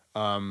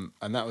 And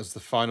that was the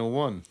final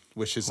one,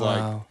 which is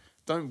like,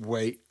 don't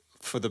wait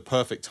for the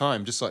perfect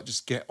time.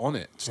 Just get on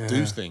it. Just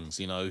do things.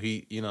 You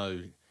know,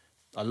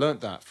 I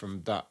learned that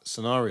from that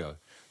scenario.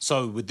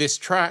 So with this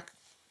track,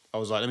 I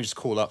was like, let me just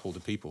call up all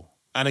the people.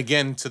 And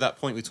again, to that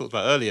point we talked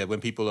about earlier,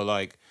 when people are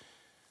like,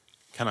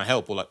 can I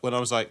help? Or like, when I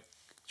was like, do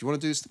you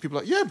want to do this? People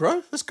are like, yeah,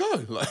 bro, let's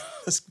go. Like,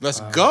 let's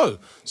go.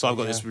 So I've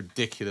got this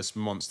ridiculous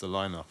monster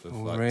lineup of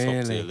like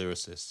top tier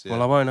lyricists. Yeah.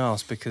 Well, I won't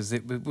ask because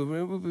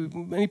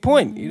any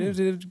point, you know,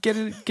 to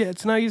get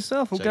to know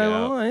yourself and Check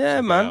go, oh, yeah,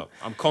 Check man.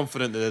 I'm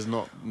confident that there's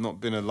not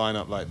been a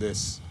lineup like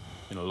this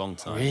in a long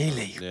time.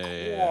 Really?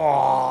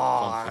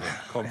 Yeah.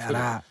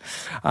 Confident.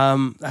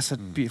 That's a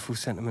beautiful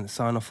sentiment to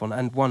sign off on.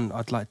 And one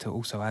I'd like to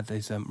also add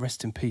is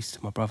rest in peace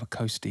to my brother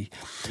Coasty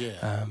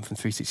from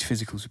 360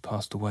 Physicals, who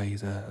passed away.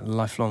 He's a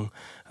lifelong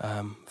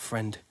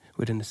friend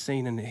within the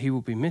scene, and he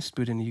will be missed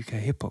within the UK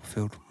hip hop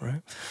field,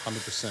 right?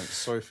 100%.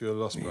 Sorry for your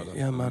loss, brother.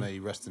 Yeah, man. May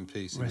you rest in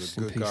peace. Rest He was a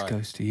in good peace, guy.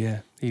 Ghosty. Yeah,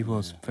 he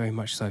was very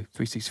much so.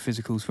 360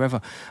 Physicals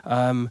forever,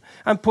 and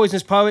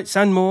Poisonous Poets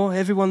and more.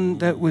 Everyone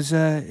that was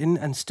in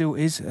and still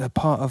is a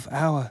part of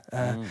our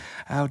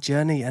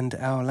journey and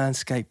our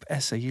landscape.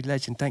 Essa, you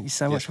legend. Thank you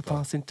so much for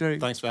passing through.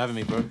 Thanks for having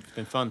me, bro. It's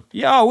been fun.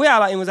 Yeah, we are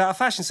like was out of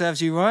fashion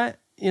serves you right.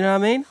 You know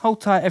what I mean?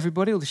 Hold tight,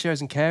 everybody, all the sharers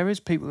and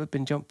carers, people that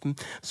have been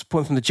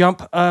supporting from the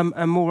jump.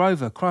 And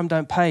moreover, crime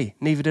don't pay,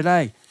 neither do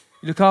they.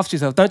 You look after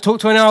yourself. Don't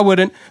talk to anyone I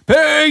wouldn't.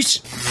 Peace!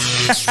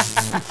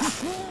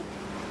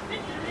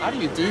 How do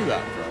you do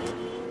that, bro?